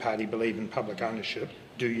Labour Party, believe in public ownership.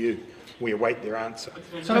 Do you? We await their answer.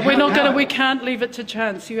 But we're not going to, we can't leave it to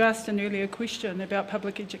chance. You asked an earlier question about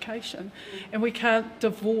public education, and we can't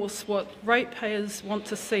divorce what ratepayers want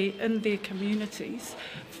to see in their communities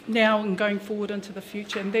now and going forward into the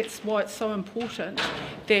future. And that's why it's so important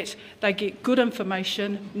that they get good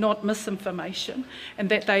information, not misinformation, and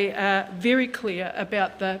that they are very clear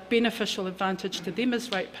about the beneficial advantage to them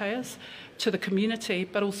as ratepayers, to the community,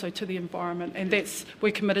 but also to the environment, and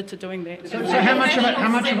we're committed to doing that. So how much of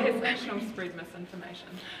it is National spread misinformation?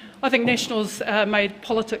 I think National's made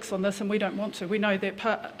politics on this, and we don't want to. We know that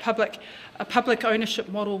a public ownership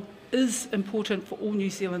model is important for all New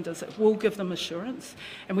Zealanders. It will give them assurance,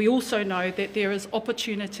 and we also know that there is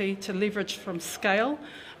opportunity to leverage from scale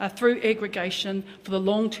through aggregation for the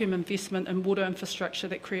long-term investment in water infrastructure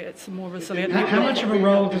that creates a more resilient network. How much of a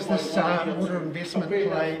role does this water investment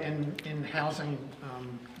play in housing,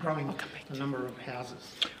 growing the number of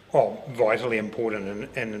houses? Oh, vitally important,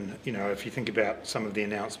 and you know, if you think about some of the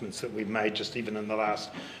announcements that we've made just even in the last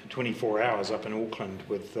 24 hours up in Auckland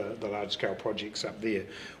with the large-scale projects up there,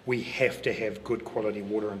 we have to have good quality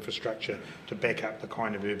water infrastructure to back up the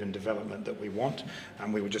kind of urban development that we want.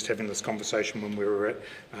 We were just having this conversation when we were at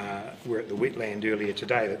the wetland earlier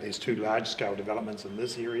today that there's 2 large-scale developments in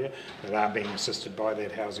this area that are being assisted by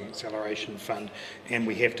that Housing Acceleration Fund, and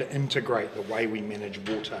we have to integrate the way we manage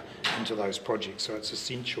water into those projects. So it's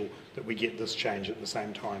essential that we get this change at the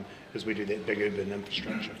same time as we do that big urban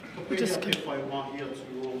infrastructure.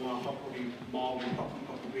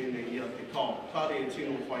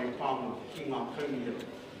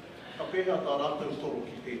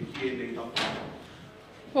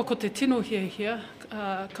 Ko te tino hia,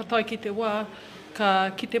 ka tai ki te wā, ka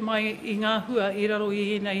kite mai I ngā hua I raro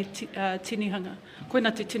I nei tinihanga.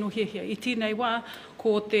 Koina te tino hia. I tēnei wā,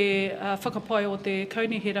 ko te whakapai o te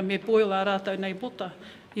kaunihera me boil a rātou nei bota.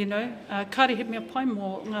 You know, kāre he mea pai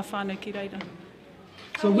mō ngā whānau ki reira.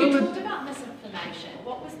 So you talked about misinformation.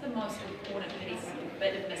 What was the most important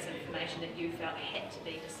bit of misinformation that you felt had to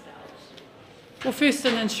be dispelled? Well, first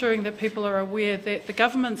in ensuring that people are aware that the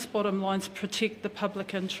government's bottom lines protect the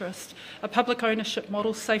public interest, a public ownership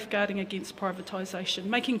model safeguarding against privatisation,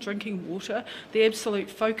 making drinking water the absolute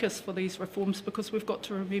focus for these reforms, because we've got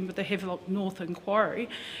to remember the Havelock North inquiry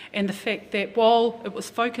and the fact that while it was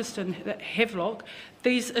focused in Havelock,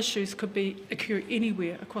 these issues could occur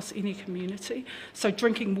anywhere across any community. So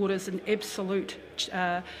drinking water is an absolute,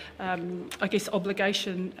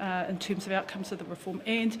 obligation in terms of outcomes of the reform.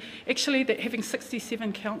 And actually that having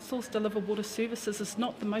 67 councils deliver water services is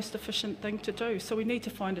not the most efficient thing to do. So we need to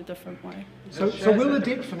find a different way. So will the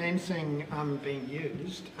debt financing being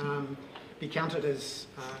used be counted as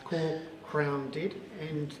core Crown debt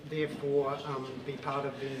and therefore be part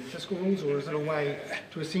of the fiscal rules, or is it a way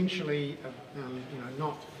to essentially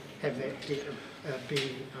not have that debt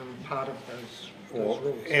be part of those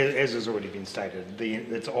rules? As has already been stated,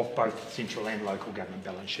 it's off both central and local government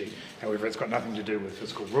balance sheet. However, it's got nothing to do with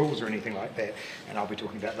fiscal rules or anything like that, and I'll be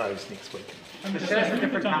talking about those next week. And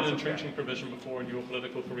the entrenching provision before in your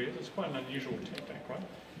political career is quite an unusual tactic, right?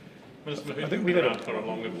 Minister, I who's think been we had around for a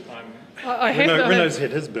longer time? Renault's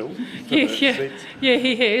had his bill. Yeah,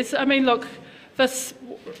 he has. I mean, look, the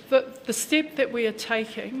step that we are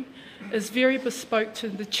taking is very bespoke to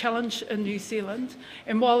the challenge in New Zealand,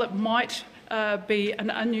 and while it might be an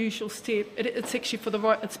unusual step, it's actually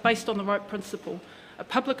it's based on the right principle. A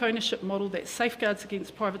public ownership model that safeguards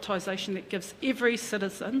against privatisation, that gives every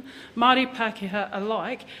citizen, Māori Pākehā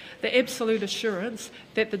alike, the absolute assurance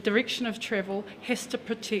that the direction of travel has to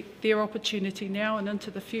protect their opportunity now and into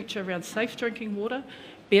the future around safe drinking water,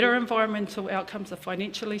 better environmental outcomes, a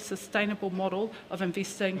financially sustainable model of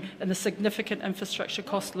investing in the significant infrastructure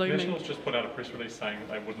cost looming. Nationals just put out a press release saying that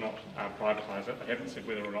they would not privatise it. They haven't said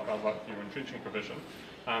whether or not they'll vote for your entrenching provision.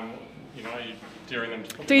 Are you daring them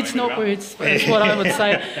to put Deeds, not words, is what I would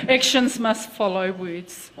say. Actions must follow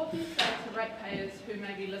words. What do you say to ratepayers who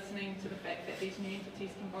may be listening to the fact that these new entities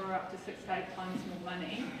can borrow up to 6 to 8 times more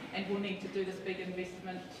money and will need to do this big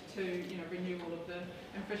investment to renew all of the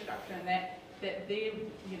infrastructure, and that their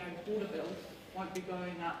water bills won't be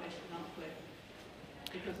going up astronomically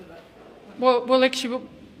because of it? Well, actually,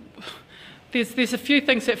 there's a few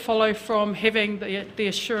things that follow from having the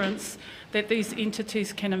assurance that these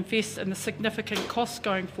entities can invest in the significant costs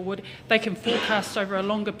going forward. They can forecast over a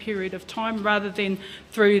longer period of time rather than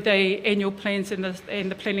through the annual plans and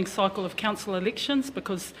the planning cycle of council elections,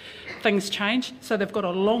 because things change. So they've got a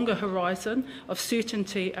longer horizon of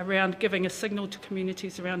certainty around giving a signal to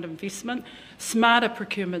communities around investment, smarter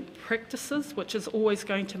procurement practices, which is always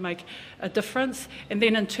going to make a difference. And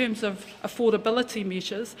then in terms of affordability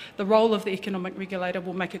measures, the role of the economic regulator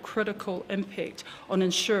will make a critical impact on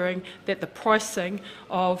ensuring that the pricing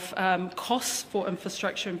of costs for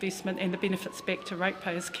infrastructure investment and the benefits back to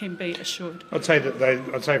ratepayers can be assured. I'd say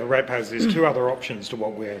for ratepayers there's two other options to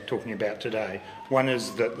what we're talking about today. One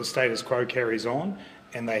is that the status quo carries on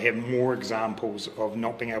and they have more examples of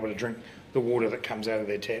not being able to drink the water that comes out of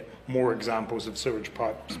their tap, more examples of sewage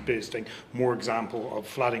pipes bursting, more example of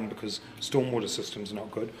flooding because stormwater systems are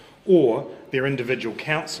not good, or their individual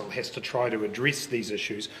council has to try to address these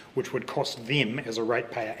issues, which would cost them as a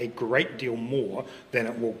ratepayer a great deal more than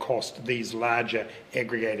it will cost these larger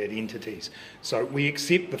aggregated entities. So we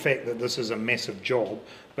accept the fact that this is a massive job,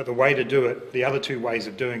 but the way to do it, the other two ways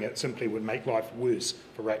of doing it, simply would make life worse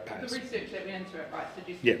for ratepayers. The research that went into it, right,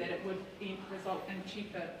 suggested that it would result in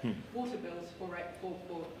cheaper water bills for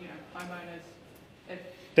homeowners.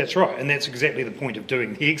 That's right, and that's exactly the point of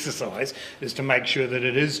doing the exercise, is to make sure that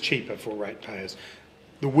it is cheaper for ratepayers.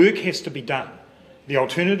 The work has to be done. The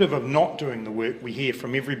alternative of not doing the work, we hear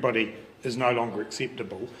from everybody, is no longer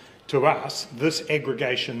acceptable. To us, this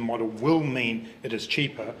aggregation model will mean it is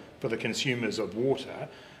cheaper for the consumers of water,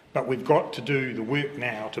 but we've got to do the work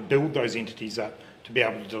now to build those entities up to be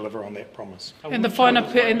able to deliver on that promise. And the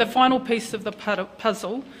final piece of the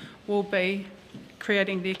puzzle will be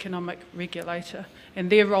creating the economic regulator,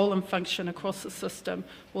 and their role and function across the system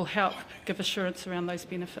will help give assurance around those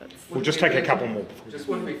benefits. We'll just take a couple more. Just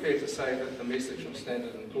wouldn't it be fair to say that the message from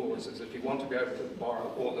Standard & Poor's is if you want to be able to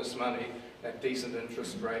borrow all this money at decent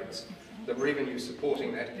interest rates, the revenue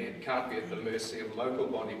supporting that debt can't be at the mercy of local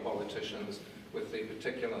body politicians with the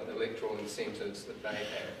particular electoral incentives that they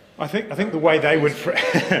have. I think the way they would,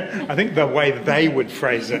 I think the way they would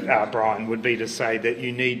phrase it, Brian, would be to say that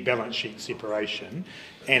you need balance sheet separation,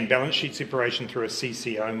 and balance sheet separation through a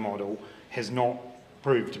CCO model has not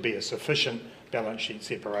proved to be a sufficient balance sheet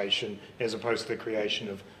separation as opposed to the creation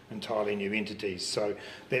of entirely new entities. So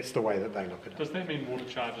that's the way that they look at it. Does that mean water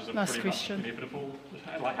charges are pretty much inevitable,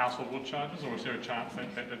 like household water charges, or is there a chance that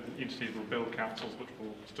entities will build councils which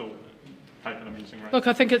will still pay for them using rates? Look,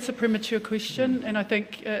 I think it's a premature question, and I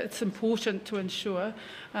think it's important to ensure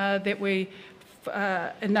that we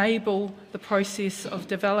enable the process of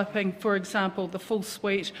developing, for example, the full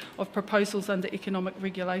suite of proposals under economic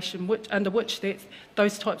regulation, under which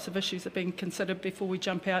those types of issues are being considered before we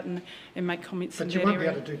jump out and make comments in that area. But you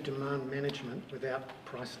won't be able to do demand management without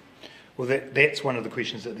pricing. Well, that's one of the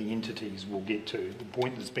questions that the entities will get to. The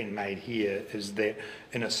point that's been made here is that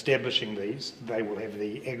in establishing these, they will have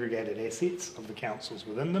the aggregated assets of the councils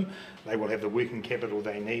within them, they will have the working capital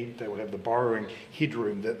they need, they will have the borrowing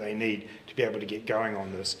headroom that they need to be able to get going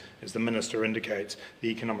on this. As the Minister indicates, the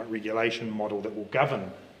economic regulation model that will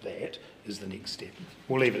govern that is the next step.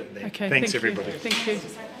 We'll leave it at that. Okay, Thanks, everybody. Thank you.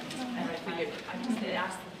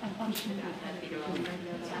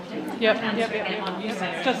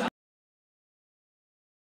 Yep.